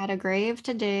 He had a grave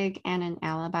to dig and an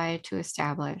alibi to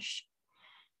establish.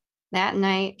 That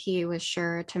night, he was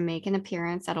sure to make an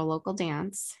appearance at a local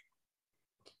dance.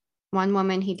 One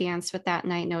woman he danced with that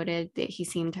night noted that he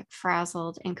seemed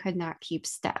frazzled and could not keep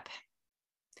step.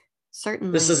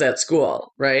 Certainly. This is at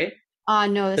school, right?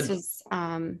 No, this was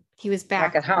he was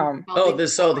back at home.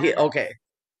 Okay.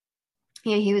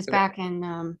 Yeah, he was back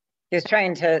in he was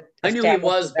trying to I knew he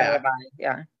was back.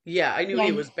 Yeah. Yeah, I knew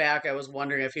he was back. I was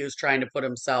wondering if he was trying to put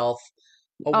himself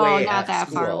away not at that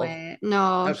school. far away.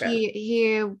 No, Okay.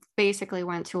 he basically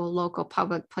went to a local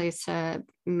public place to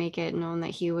make it known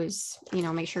that he was,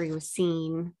 make sure he was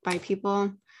seen by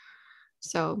people.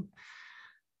 So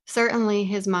certainly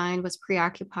his mind was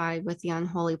preoccupied with the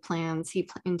unholy plans he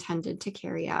intended to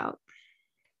carry out.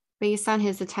 Based on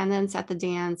his attendance at the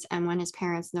dance and when his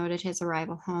parents noted his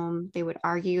arrival home, they would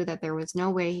argue that there was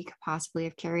no way he could possibly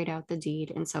have carried out the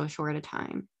deed in so short a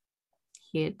time.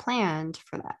 He had planned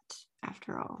for that,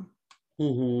 after all.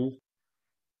 Mm-hmm.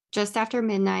 Just after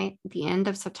midnight, the end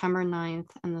of September 9th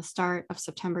and the start of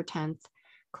September 10th,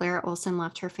 Clara Olson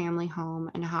left her family home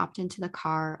and hopped into the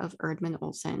car of Erdman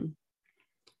Olson.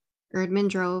 Erdman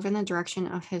drove in the direction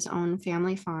of his own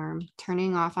family farm,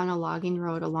 turning off on a logging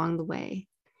road along the way.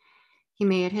 He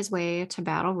made his way to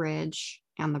Battle Ridge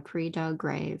and the pre-dug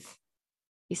grave.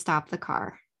 He stopped the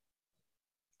car.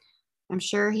 I'm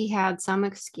sure he had some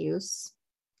excuse,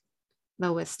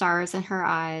 though with stars in her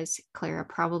eyes, Clara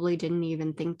probably didn't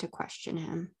even think to question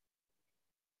him.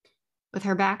 With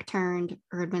her back turned,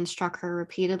 Erdman struck her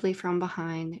repeatedly from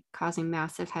behind, causing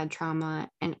massive head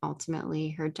trauma and ultimately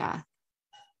her death.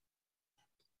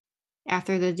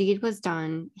 After the deed was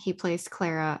done, he placed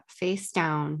Clara face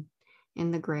down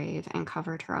in the grave and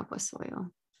covered her up with soil.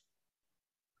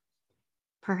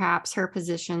 Perhaps her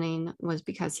positioning was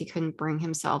because he couldn't bring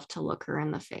himself to look her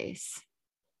in the face.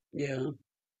 Yeah.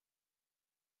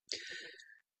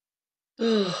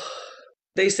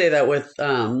 They say that with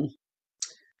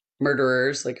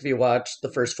murderers, like if you watch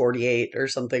The First 48 or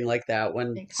something like that,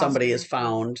 when somebody is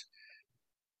found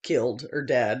killed or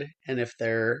dead, and if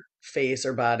their face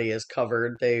or body is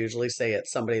covered, they usually say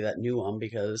it's somebody that knew them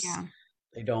because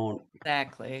they don't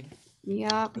Exactly.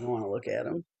 Yep. They don't want to look at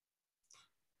them.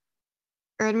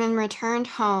 Erdman returned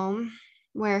home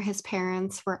where his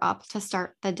parents were up to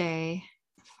start the day.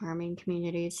 Farming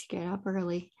communities get up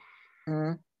early.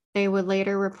 Mm-hmm. They would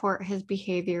later report his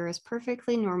behavior as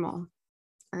perfectly normal.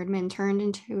 Erdman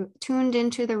tuned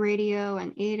into the radio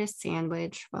and ate a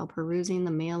sandwich while perusing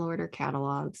the mail order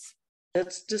catalogs.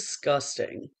 That's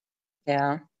disgusting.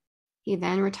 Yeah. He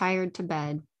then retired to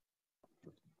bed.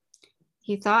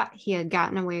 He thought he had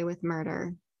gotten away with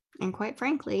murder, and quite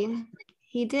frankly,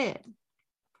 he did.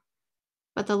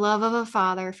 But the love of a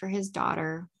father for his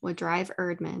daughter would drive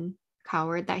Erdman,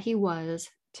 coward that he was,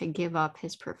 to give up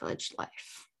his privileged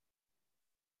life.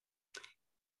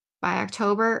 By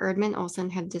October, Erdman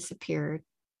Olsen had disappeared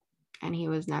and he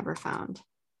was never found.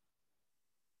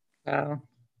 Oh.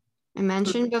 I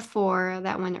mentioned before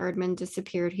that when Erdman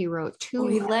disappeared, he wrote two.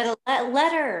 He let a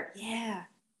letter. Yeah.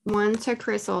 One to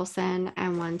Chris Olsen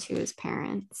and one to his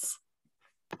parents.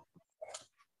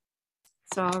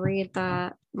 So I'll read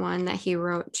the one that he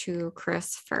wrote to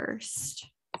Chris first.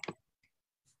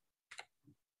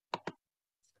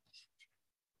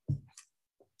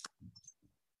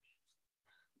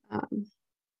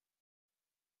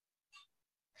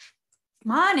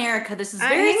 Come on, Erica. This is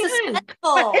very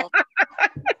suspenseful.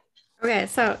 Okay,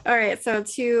 so all right, so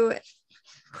to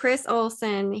Chris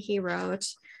Olsen, he wrote,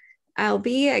 "I'll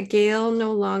be at Gale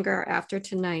no longer after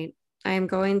tonight. I am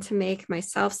going to make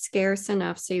myself scarce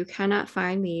enough so you cannot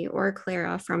find me or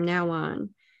Clara from now on.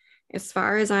 As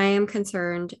far as I am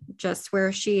concerned, just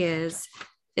where she is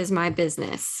my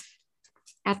business.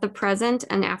 At the present,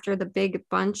 and after the big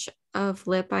bunch of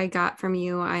lip I got from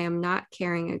you, I am not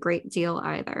caring a great deal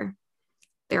either.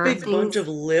 There are Big bunch of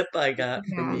lip I got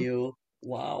from Yeah. you.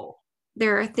 Wow.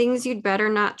 There are things you'd better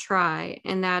not try,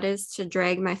 and that is to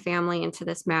drag my family into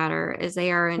this matter, as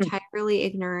they are entirely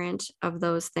ignorant of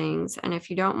those things. And if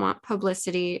you don't want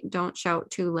publicity, don't shout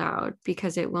too loud,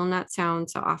 because it will not sound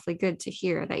so awfully good to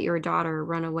hear that your daughter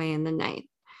run away in the night.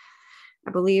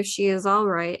 I believe she is all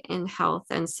right in health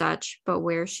and such, but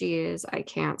where she is, I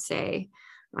can't say.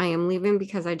 I am leaving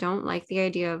because I don't like the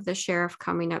idea of the sheriff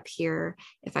coming up here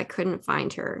if I couldn't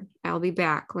find her. I'll be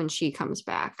back when she comes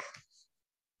back."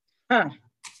 Huh.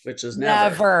 Which is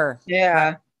never.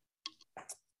 Yeah.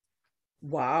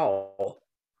 Wow.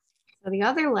 So the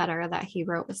other letter that he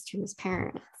wrote was to his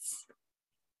parents.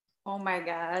 Oh my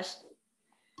gosh.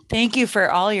 Thank you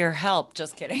for all your help.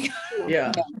 Just kidding.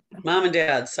 Yeah. Mom and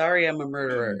Dad, sorry I'm a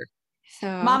murderer. So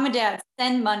Mom and Dad,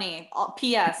 send money.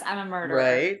 P.S. I'm a murderer.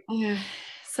 Right?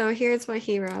 So here's what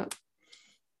he wrote.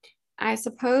 "I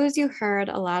suppose you heard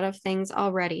a lot of things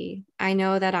already. I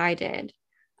know that I did.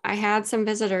 I had some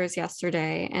visitors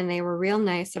yesterday, and they were real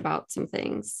nice about some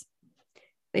things.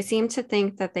 They seem to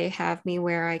think that they have me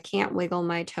where I can't wiggle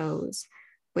my toes,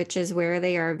 which is where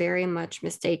they are very much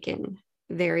mistaken,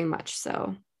 very much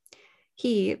so.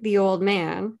 He, the old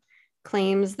man,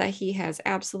 claims that he has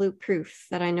absolute proof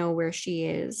that I know where she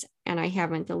is, and I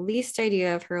haven't the least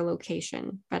idea of her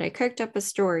location, but I cooked up a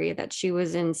story that she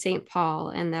was in St. Paul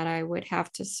and that I would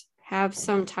have to have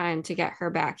some time to get her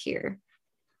back here.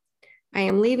 I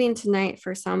am leaving tonight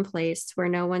for some place where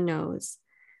no one knows.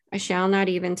 I shall not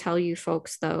even tell you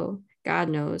folks, though. God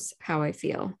knows how I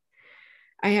feel.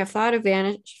 I have thought of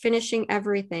finishing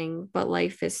everything, but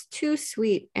life is too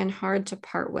sweet and hard to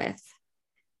part with.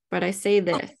 But I say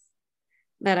this,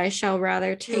 that I shall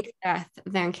rather take death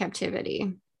than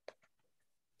captivity."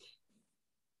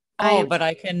 But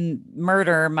I can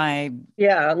murder my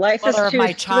Life is mother of too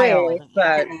my child. sweet,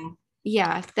 but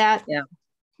Yeah, Yeah.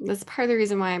 that's part of the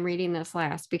reason why I'm reading this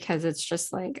last, because it's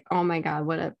just like, oh my God,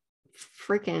 what a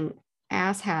freaking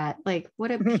asshat. Like,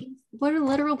 what a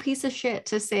literal piece of shit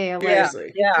to say. Like,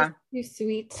 Seriously. yeah. too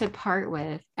sweet to part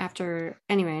with after.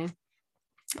 Anyway,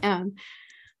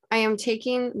 I am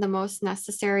taking the most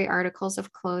necessary articles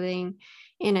of clothing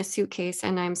in a suitcase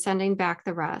and I'm sending back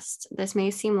the rest. This may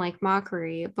seem like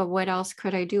mockery, but what else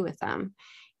could I do with them?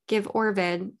 Give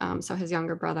Orvid, so his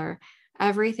younger brother,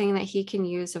 everything that he can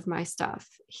use of my stuff.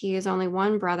 He is only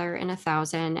one brother in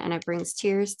 1,000, and it brings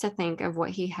tears to think of what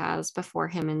he has before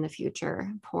him in the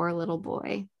future. Poor little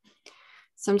boy.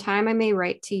 Sometime I may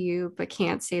write to you, but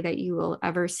can't say that you will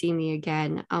ever see me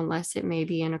again, unless it may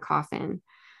be in a coffin.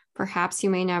 Perhaps you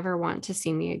may never want to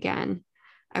see me again.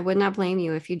 I would not blame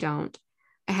you if you don't.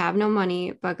 I have no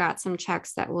money, but got some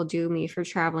checks that will do me for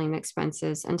traveling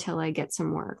expenses until I get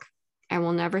some work. I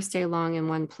will never stay long in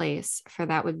one place, for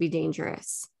that would be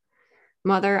dangerous.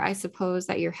 Mother, I suppose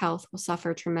that your health will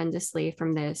suffer tremendously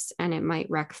from this, and it might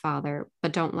wreck Father,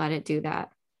 but don't let it do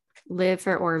that. Live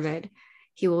for Orvid.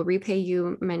 He will repay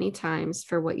you many times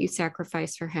for what you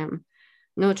sacrificed for him.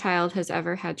 No child has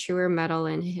ever had truer metal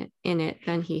in it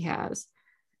than he has.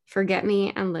 Forget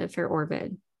me and live for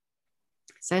Orvid.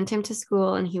 Send him to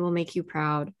school and he will make you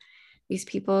proud. These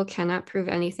people cannot prove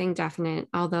anything definite,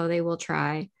 although they will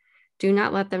try. Do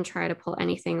not let them try to pull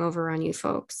anything over on you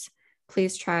folks.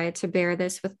 Please try to bear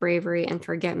this with bravery and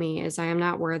forget me, as I am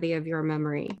not worthy of your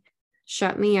memory.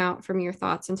 Shut me out from your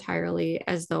thoughts entirely,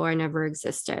 as though I never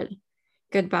existed.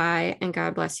 Goodbye, and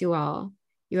God bless you all.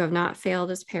 You have not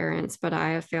failed as parents, but I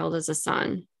have failed as a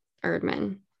son.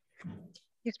 Erdman.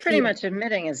 He's pretty much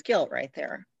admitting his guilt right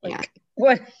there. Like, Yeah.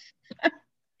 What?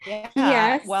 Yeah.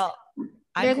 Yes. Well,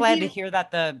 I'm There's glad the- to hear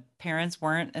that the parents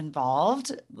weren't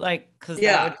involved. Like, because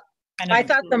Yeah. that would kind I of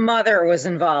thought the mother was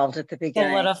involved at the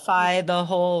beginning. solidify the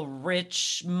whole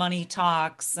rich money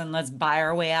talks and let's buy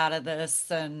our way out of this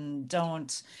and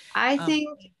don't I think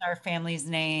use our family's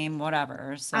name,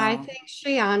 whatever. So I think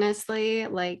she honestly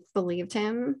like believed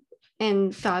him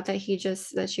and thought that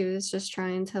she was just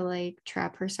trying to like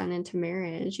trap her son into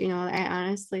marriage. You know, I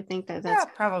honestly think that yeah,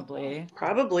 that's probably.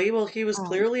 Probably. Well, he was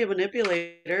clearly a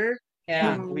manipulator.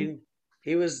 Yeah. I mean,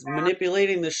 he was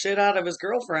manipulating the shit out of his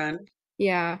girlfriend.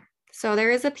 yeah. So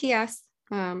there is a PS.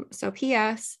 So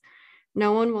PS,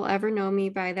 no one will ever know me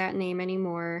by that name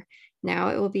anymore. Now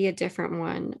it will be a different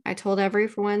one. I told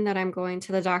everyone that I'm going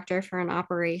to the doctor for an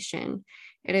operation.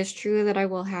 It is true that I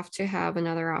will have to have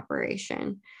another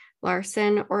operation.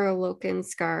 Larson or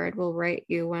Lokensgaard will write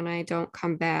you when I don't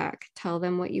come back. Tell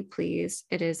them what you please.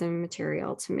 It is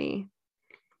immaterial to me.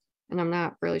 And I'm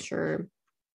not really sure.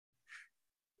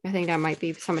 I think that might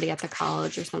be somebody at the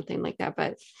college or something like that.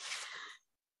 But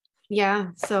yeah,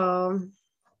 so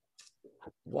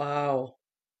Wow.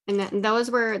 and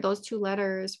those two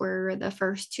letters were the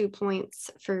first 2 points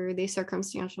for the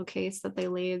circumstantial case that they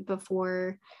laid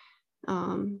before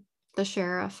the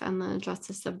sheriff and the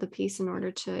justice of the peace in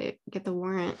order to get the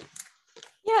warrant.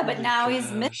 Yeah, Oh but my now he's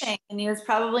gosh. missing and he was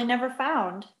probably never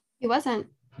found. He wasn't.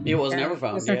 He was Yeah, never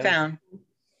found. wasn't Yeah. found.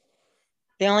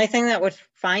 The only thing that would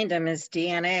find him is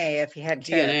DNA if he had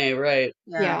kids. DNA, right?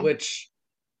 Yeah. Which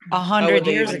 100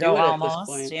 they years even ago do it at this almost.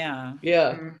 point? Yeah.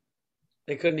 Yeah. Mhm.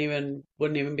 They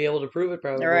wouldn't even be able to prove it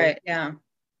probably. Right. Yeah.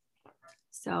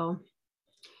 So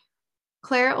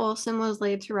Claire Olson was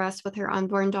laid to rest with her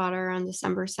unborn daughter on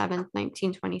December 7th,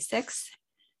 1926.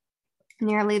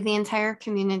 Nearly the entire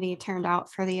community turned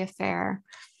out for the affair.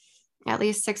 At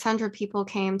least 600 people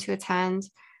came to attend.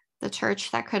 The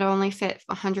church that could only fit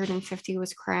 150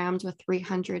 was crammed with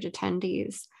 300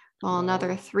 attendees, while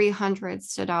another 300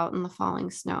 stood out in the falling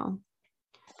snow.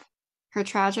 Her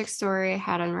tragic story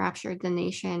had enraptured the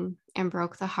nation and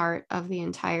broke the heart of the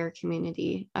entire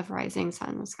community of Rising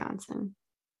Sun, Wisconsin.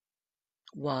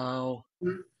 Wow.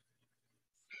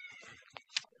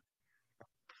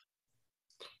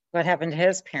 What happened to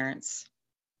his parents?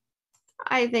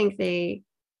 I think they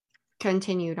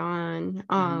continued on.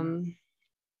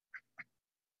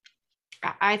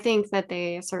 I think that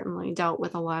they certainly dealt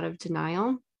with a lot of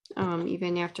denial,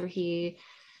 even after he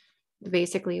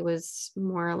basically was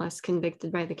more or less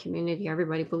convicted by the community.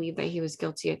 Everybody believed that he was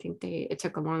guilty. I think it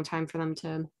took a long time for them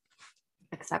to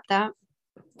accept that.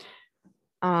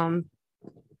 But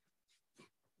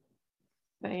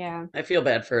yeah. I feel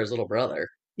bad for his little brother.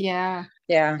 Yeah.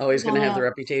 Yeah. Oh, he's going to have the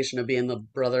reputation of being the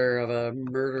brother of a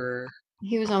murderer.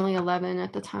 He was only 11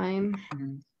 at the time.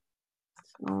 Mhm.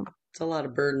 So It's a lot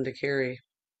of burden to carry.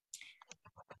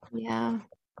 yeah.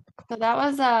 So that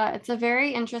was it's a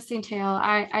very interesting tale.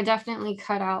 I definitely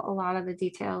cut out a lot of the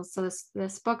details. So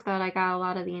this book that I got a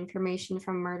lot of the information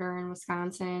from Murder in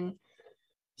Wisconsin.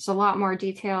 There's a lot more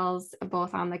details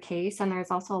both on the case, and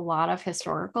there's also a lot of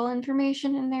historical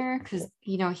information in there because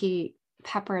he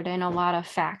peppered in a lot of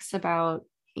facts about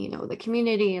the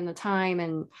community and the time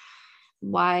and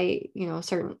why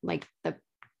certain like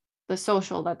the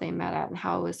social that they met at and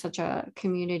how it was such a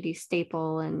community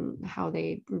staple and how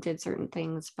they did certain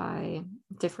things by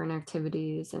different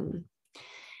activities. And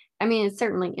I mean, it's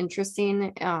certainly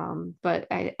interesting, but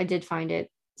I did find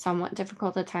it somewhat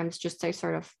difficult at times just to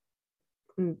sort of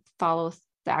follow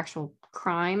the actual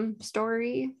crime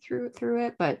story through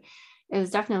it, but it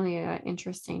was definitely an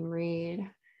interesting read.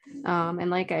 And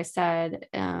like I said,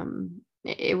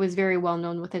 it was very well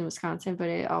known within Wisconsin, but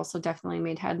it also definitely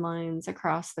made headlines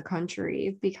across the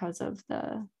country because of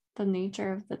the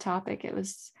nature of the topic. It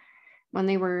was when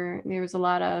there was a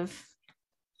lot of,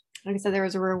 like I said, there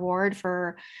was a reward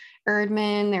for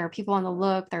Erdman. There were people on the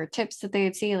look. There were tips that they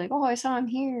would see, like, oh, I saw him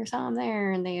here, saw him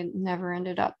there, and they never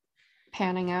ended up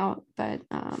panning out. But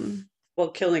well,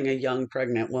 killing a young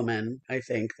pregnant woman, I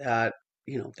think that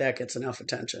that gets enough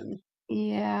attention.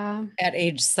 Yeah. At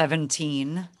age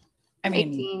 17. I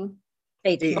mean,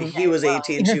 18. He was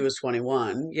 18, she was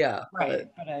 21. Yeah. Right.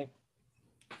 But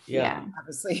yeah.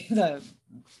 Obviously the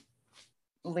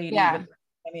lady, Yeah.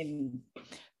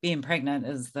 being pregnant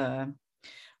is the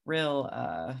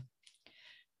real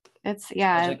it's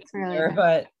tragic really there,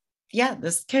 but yeah,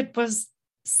 this kid was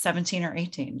 17 or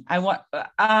 18. I want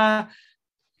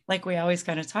like we always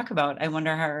kind of talk about, I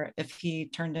wonder if he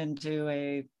turned into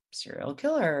a serial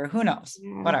killer, who knows.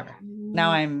 Whatever.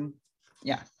 Now I'm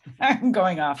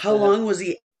going off. How long was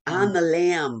he on the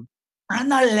lam? On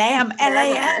the lam,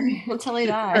 LAM. Until he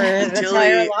died.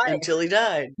 Until he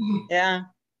died. Yeah.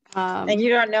 And you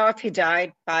don't know if he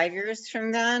died 5 years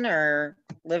from then or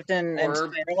lived in Or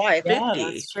entire life. Yeah, 50.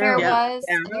 that's There true. Yeah.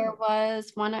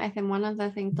 was one, I think one of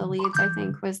the leads I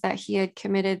think was that he had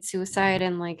committed suicide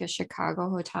in like a Chicago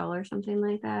hotel or something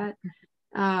like that.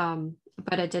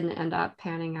 But it didn't end up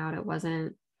panning out. It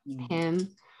wasn't him.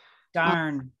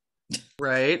 Darn.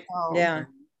 Right. So, Yeah.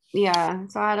 yeah.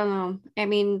 So I don't know. I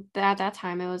mean, at that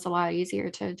time it was a lot easier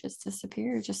to just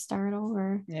disappear, just start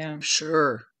over. Yeah.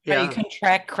 Sure. Yeah, Yeah. you can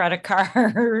track credit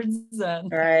cards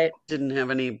and Right. Didn't have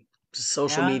any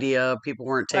social Yeah. media. People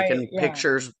weren't Right, taking yeah.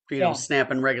 pictures, Yeah.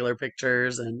 snapping regular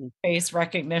pictures and face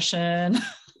recognition.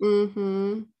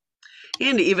 Mm-hmm.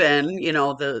 even,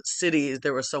 the cities,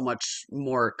 there was so much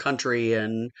more country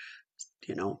and,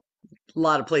 a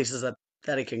lot of places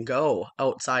that it can go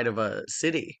outside of a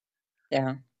city.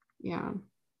 Yeah. Yeah.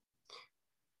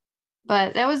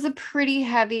 But that was a pretty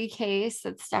heavy case.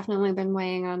 It's definitely been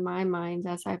weighing on my mind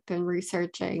as I've been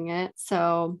researching it.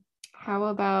 So, how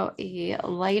about a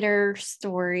lighter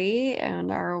story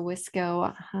and our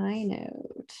Wisco high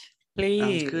note? Sounds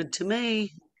Please. good to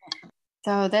me.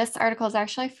 So, this article is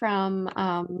actually from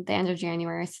the end of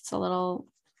January. So it's a little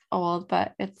old,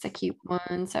 but it's a cute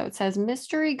one. So, it says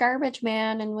mystery garbage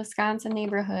man in Wisconsin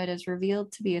neighborhood is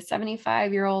revealed to be a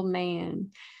 75-year-old man.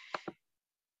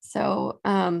 So,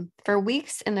 for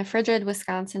weeks in the frigid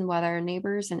Wisconsin weather,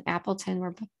 neighbors in Appleton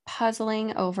were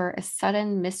puzzling over a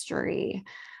sudden mystery.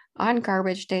 On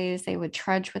garbage days, they would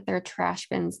trudge with their trash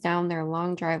bins down their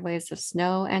long driveways of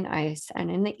snow and ice,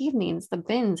 and in the evenings, the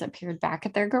bins appeared back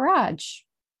at their garage.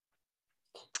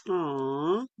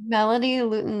 Aww. Melody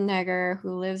Lutenegger,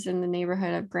 who lives in the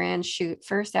neighborhood of Grand Chute,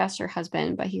 first asked her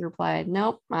husband, but he replied,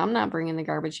 "Nope, I'm not bringing the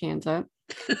garbage cans up."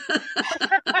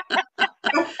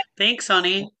 Thanks,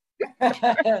 honey. Not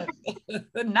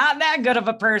that good of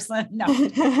a person. No.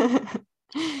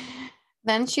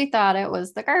 Then she thought it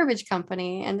was the garbage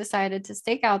company and decided to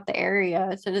stake out the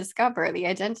area to discover the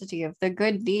identity of the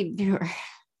good deed doer.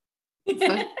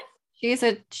 So she's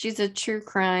a true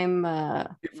crime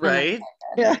Right.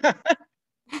 Yeah.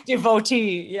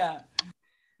 Devotee. Yeah.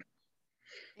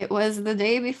 It was the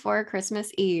day before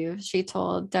Christmas Eve, she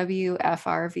told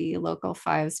WFRV Local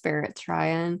 5 Spirit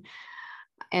Tryon,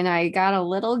 and I got a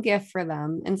little gift for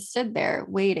them and stood there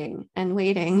waiting and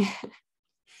waiting.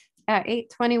 At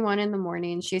 8:21 in the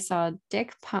morning, she saw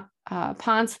Dick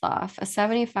Ponsloff, a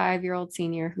 75-year-old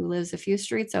senior who lives a few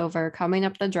streets over, coming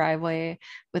up the driveway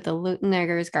with the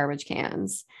Lutenegger's garbage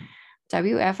cans.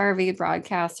 WFRV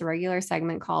broadcasts a regular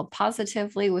segment called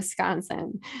Positively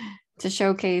Wisconsin to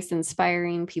showcase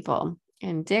inspiring people,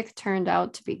 and Dick turned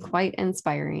out to be quite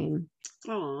inspiring.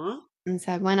 Aww. And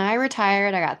said, when I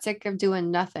retired, I got sick of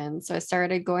doing nothing. So I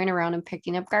started going around and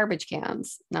picking up garbage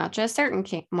cans, not just certain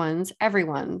ones,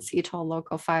 everyone's, he told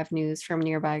Local 5 News from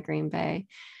nearby Green Bay.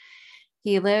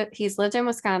 He's lived in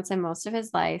Wisconsin most of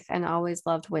his life and always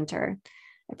loved winter.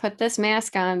 I put this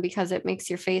mask on because it makes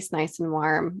your face nice and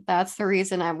warm. That's the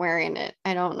reason I'm wearing it.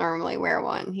 I don't normally wear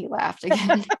one. He laughed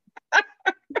again.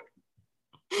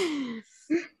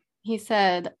 He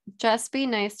said, just be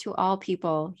nice to all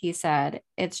people, he said.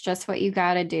 It's just what you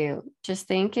got to do. Just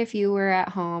think if you were at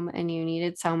home and you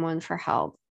needed someone for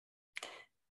help.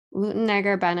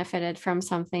 Lutenegger benefited from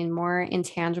something more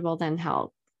intangible than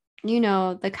help. You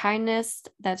know, the kindness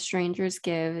that strangers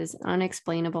give is an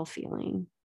unexplainable feeling.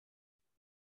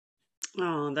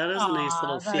 Oh, that is a nice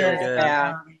little Aw, feel that is good.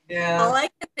 Yeah. Yeah. All I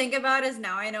can think about is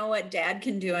now I know what dad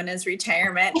can do in his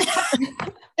retirement.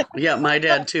 Yeah, my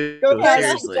dad too. Go ahead.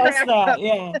 Seriously. Just that,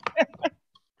 yeah.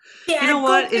 Dad, You know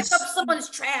what? go pick It's- up someone's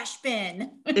trash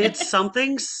bin. It's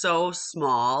something so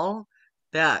small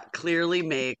that clearly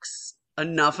makes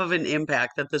enough of an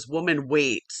impact that this woman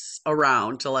waits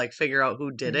around to like figure out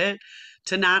who did it,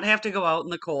 to not have to go out in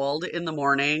the cold in the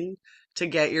morning to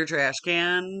get your trash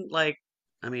can. Like,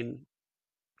 I mean,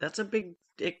 that's a big,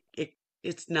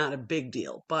 it's not a big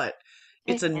deal, but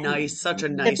it's such a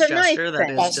nice It's a nice gesture that thing.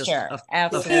 is That's just sure. a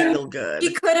Absolutely. feel good.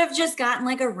 She could have just gotten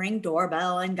like a Ring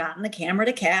doorbell and gotten the camera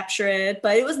to capture it,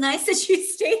 but it was nice that she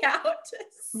stayed out to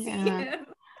see Yeah. him.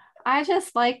 I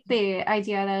just like the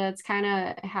idea that it's kind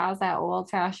of has that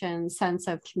old-fashioned sense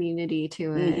of community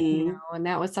to it, you Mhm. know, and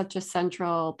that was such a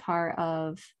central part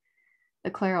of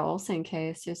the Clara Olson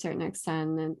case to a certain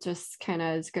extent. And just kind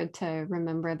of is good to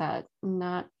remember that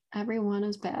not everyone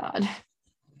is bad.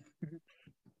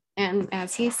 And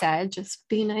as he said, just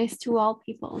be nice to all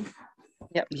people.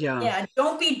 Yeah. Yeah,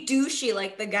 don't be douchey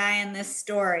like the guy in this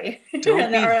story.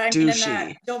 Don't be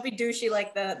douchey. Don't be douchey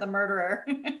like the murderer.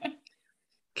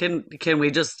 Can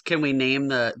we name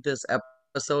this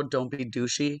episode "Don't Be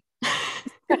Douchey"?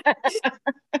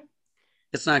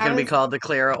 It's not going to be called the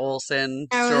Clara Olson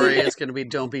story. It's going to be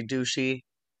 "Don't Be Douchey."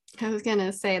 I was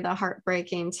gonna say the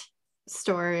heartbreaking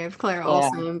story of Claire Yeah.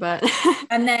 Olson, but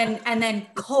And then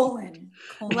colon.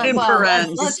 In well,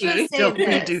 parentheses, let's just say don't be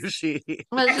this. douchey.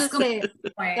 Let's just say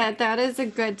Point. that is a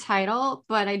good title,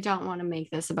 but I don't want to make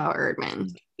this about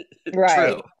Erdman.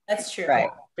 Right. True. That's true. Right.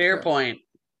 Fair point.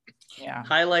 Yeah.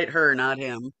 Highlight her, not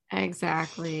him.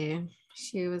 Exactly.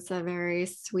 She was a very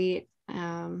sweet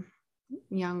young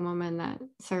woman that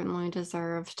certainly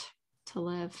deserved to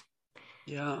live.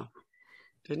 Yeah.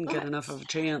 Didn't get enough of a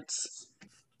chance.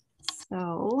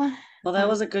 So, Well, that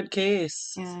was a good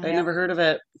case. Yeah. I never heard of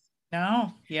it.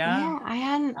 No. Yeah. yeah, I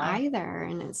hadn't Yeah. either.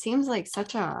 And it seems like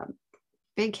such a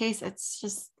big case. It's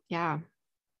just, yeah.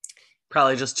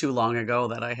 Probably just too long ago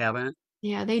that I haven't.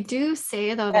 Yeah, they do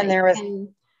say though And that there was-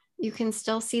 you can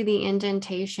still see the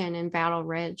indentation in Battle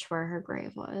Ridge where her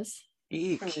grave was.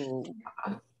 Eek. So,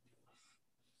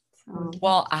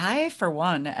 Well, I, for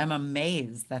one, am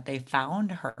amazed that they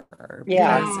found her.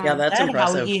 Yeah. because Yeah, that's said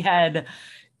impressive. How he had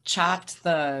chopped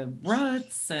the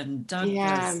roots and dug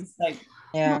Yeah. this. Like,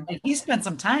 Yeah. he spent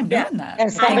some time Yeah. doing that.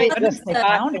 And somebody Thank goodness just they thought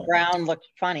found the it. ground looked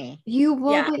funny.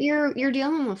 well, Yeah. but you're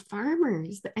dealing with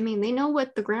farmers. I mean, they know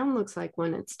what the ground looks like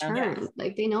when it's Yeah. turned.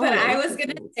 Like they know. But what it I looks was like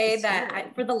gonna when it's say destroyed.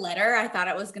 that for the letter, I thought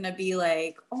it was gonna be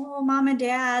like, "Oh, mom and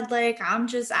dad, like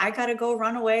I gotta go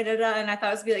run away," and I thought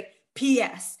it was gonna be like,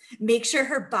 "P.S. Make sure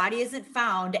her body isn't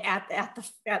found at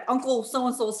Uncle so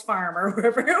and so's farm or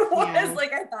wherever it was." Yeah.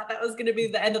 Like I thought that was gonna be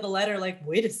the end of the letter. Like,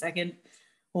 wait a second,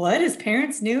 what? His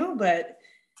parents knew, but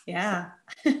yeah.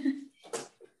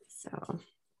 So,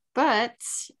 but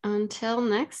until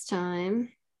next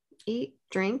time, eat,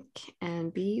 drink,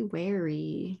 and be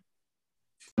wary.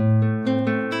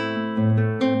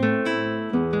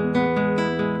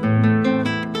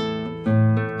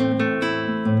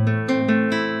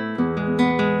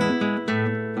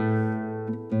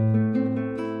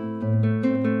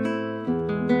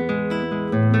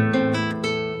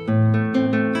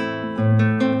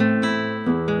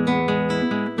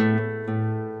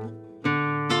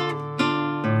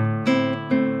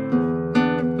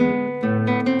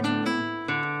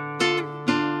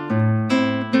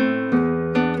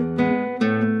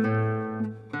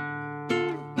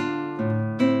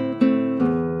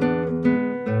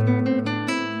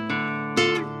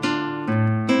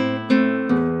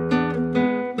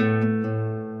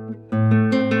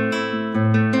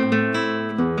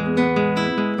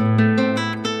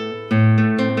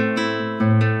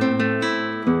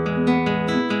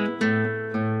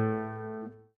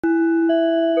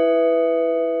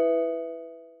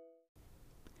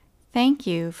 Thank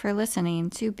you for listening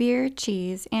to Beer,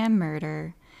 Cheese, and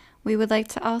Murder. We would like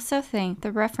to also thank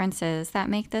the references that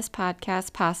make this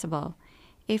podcast possible.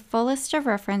 A full list of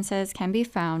references can be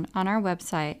found on our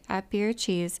website at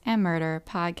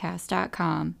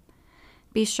beercheeseandmurderpodcast.com.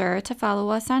 Be sure to follow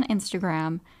us on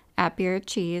Instagram at Beer,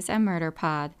 Cheese, and Murder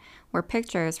Pod, where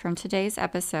pictures from today's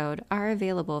episode are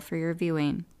available for your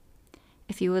viewing.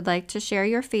 If you would like to share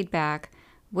your feedback,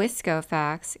 Wisco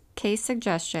facts, case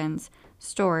suggestions,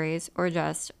 stories, or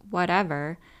just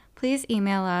whatever, please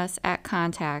email us at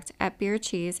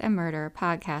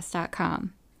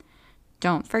contact@beercheeseandmurderpodcast.com.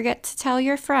 Don't forget to tell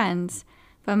your friends,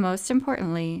 but most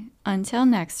importantly, until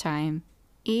next time,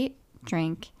 eat,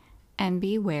 drink, and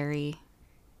be wary.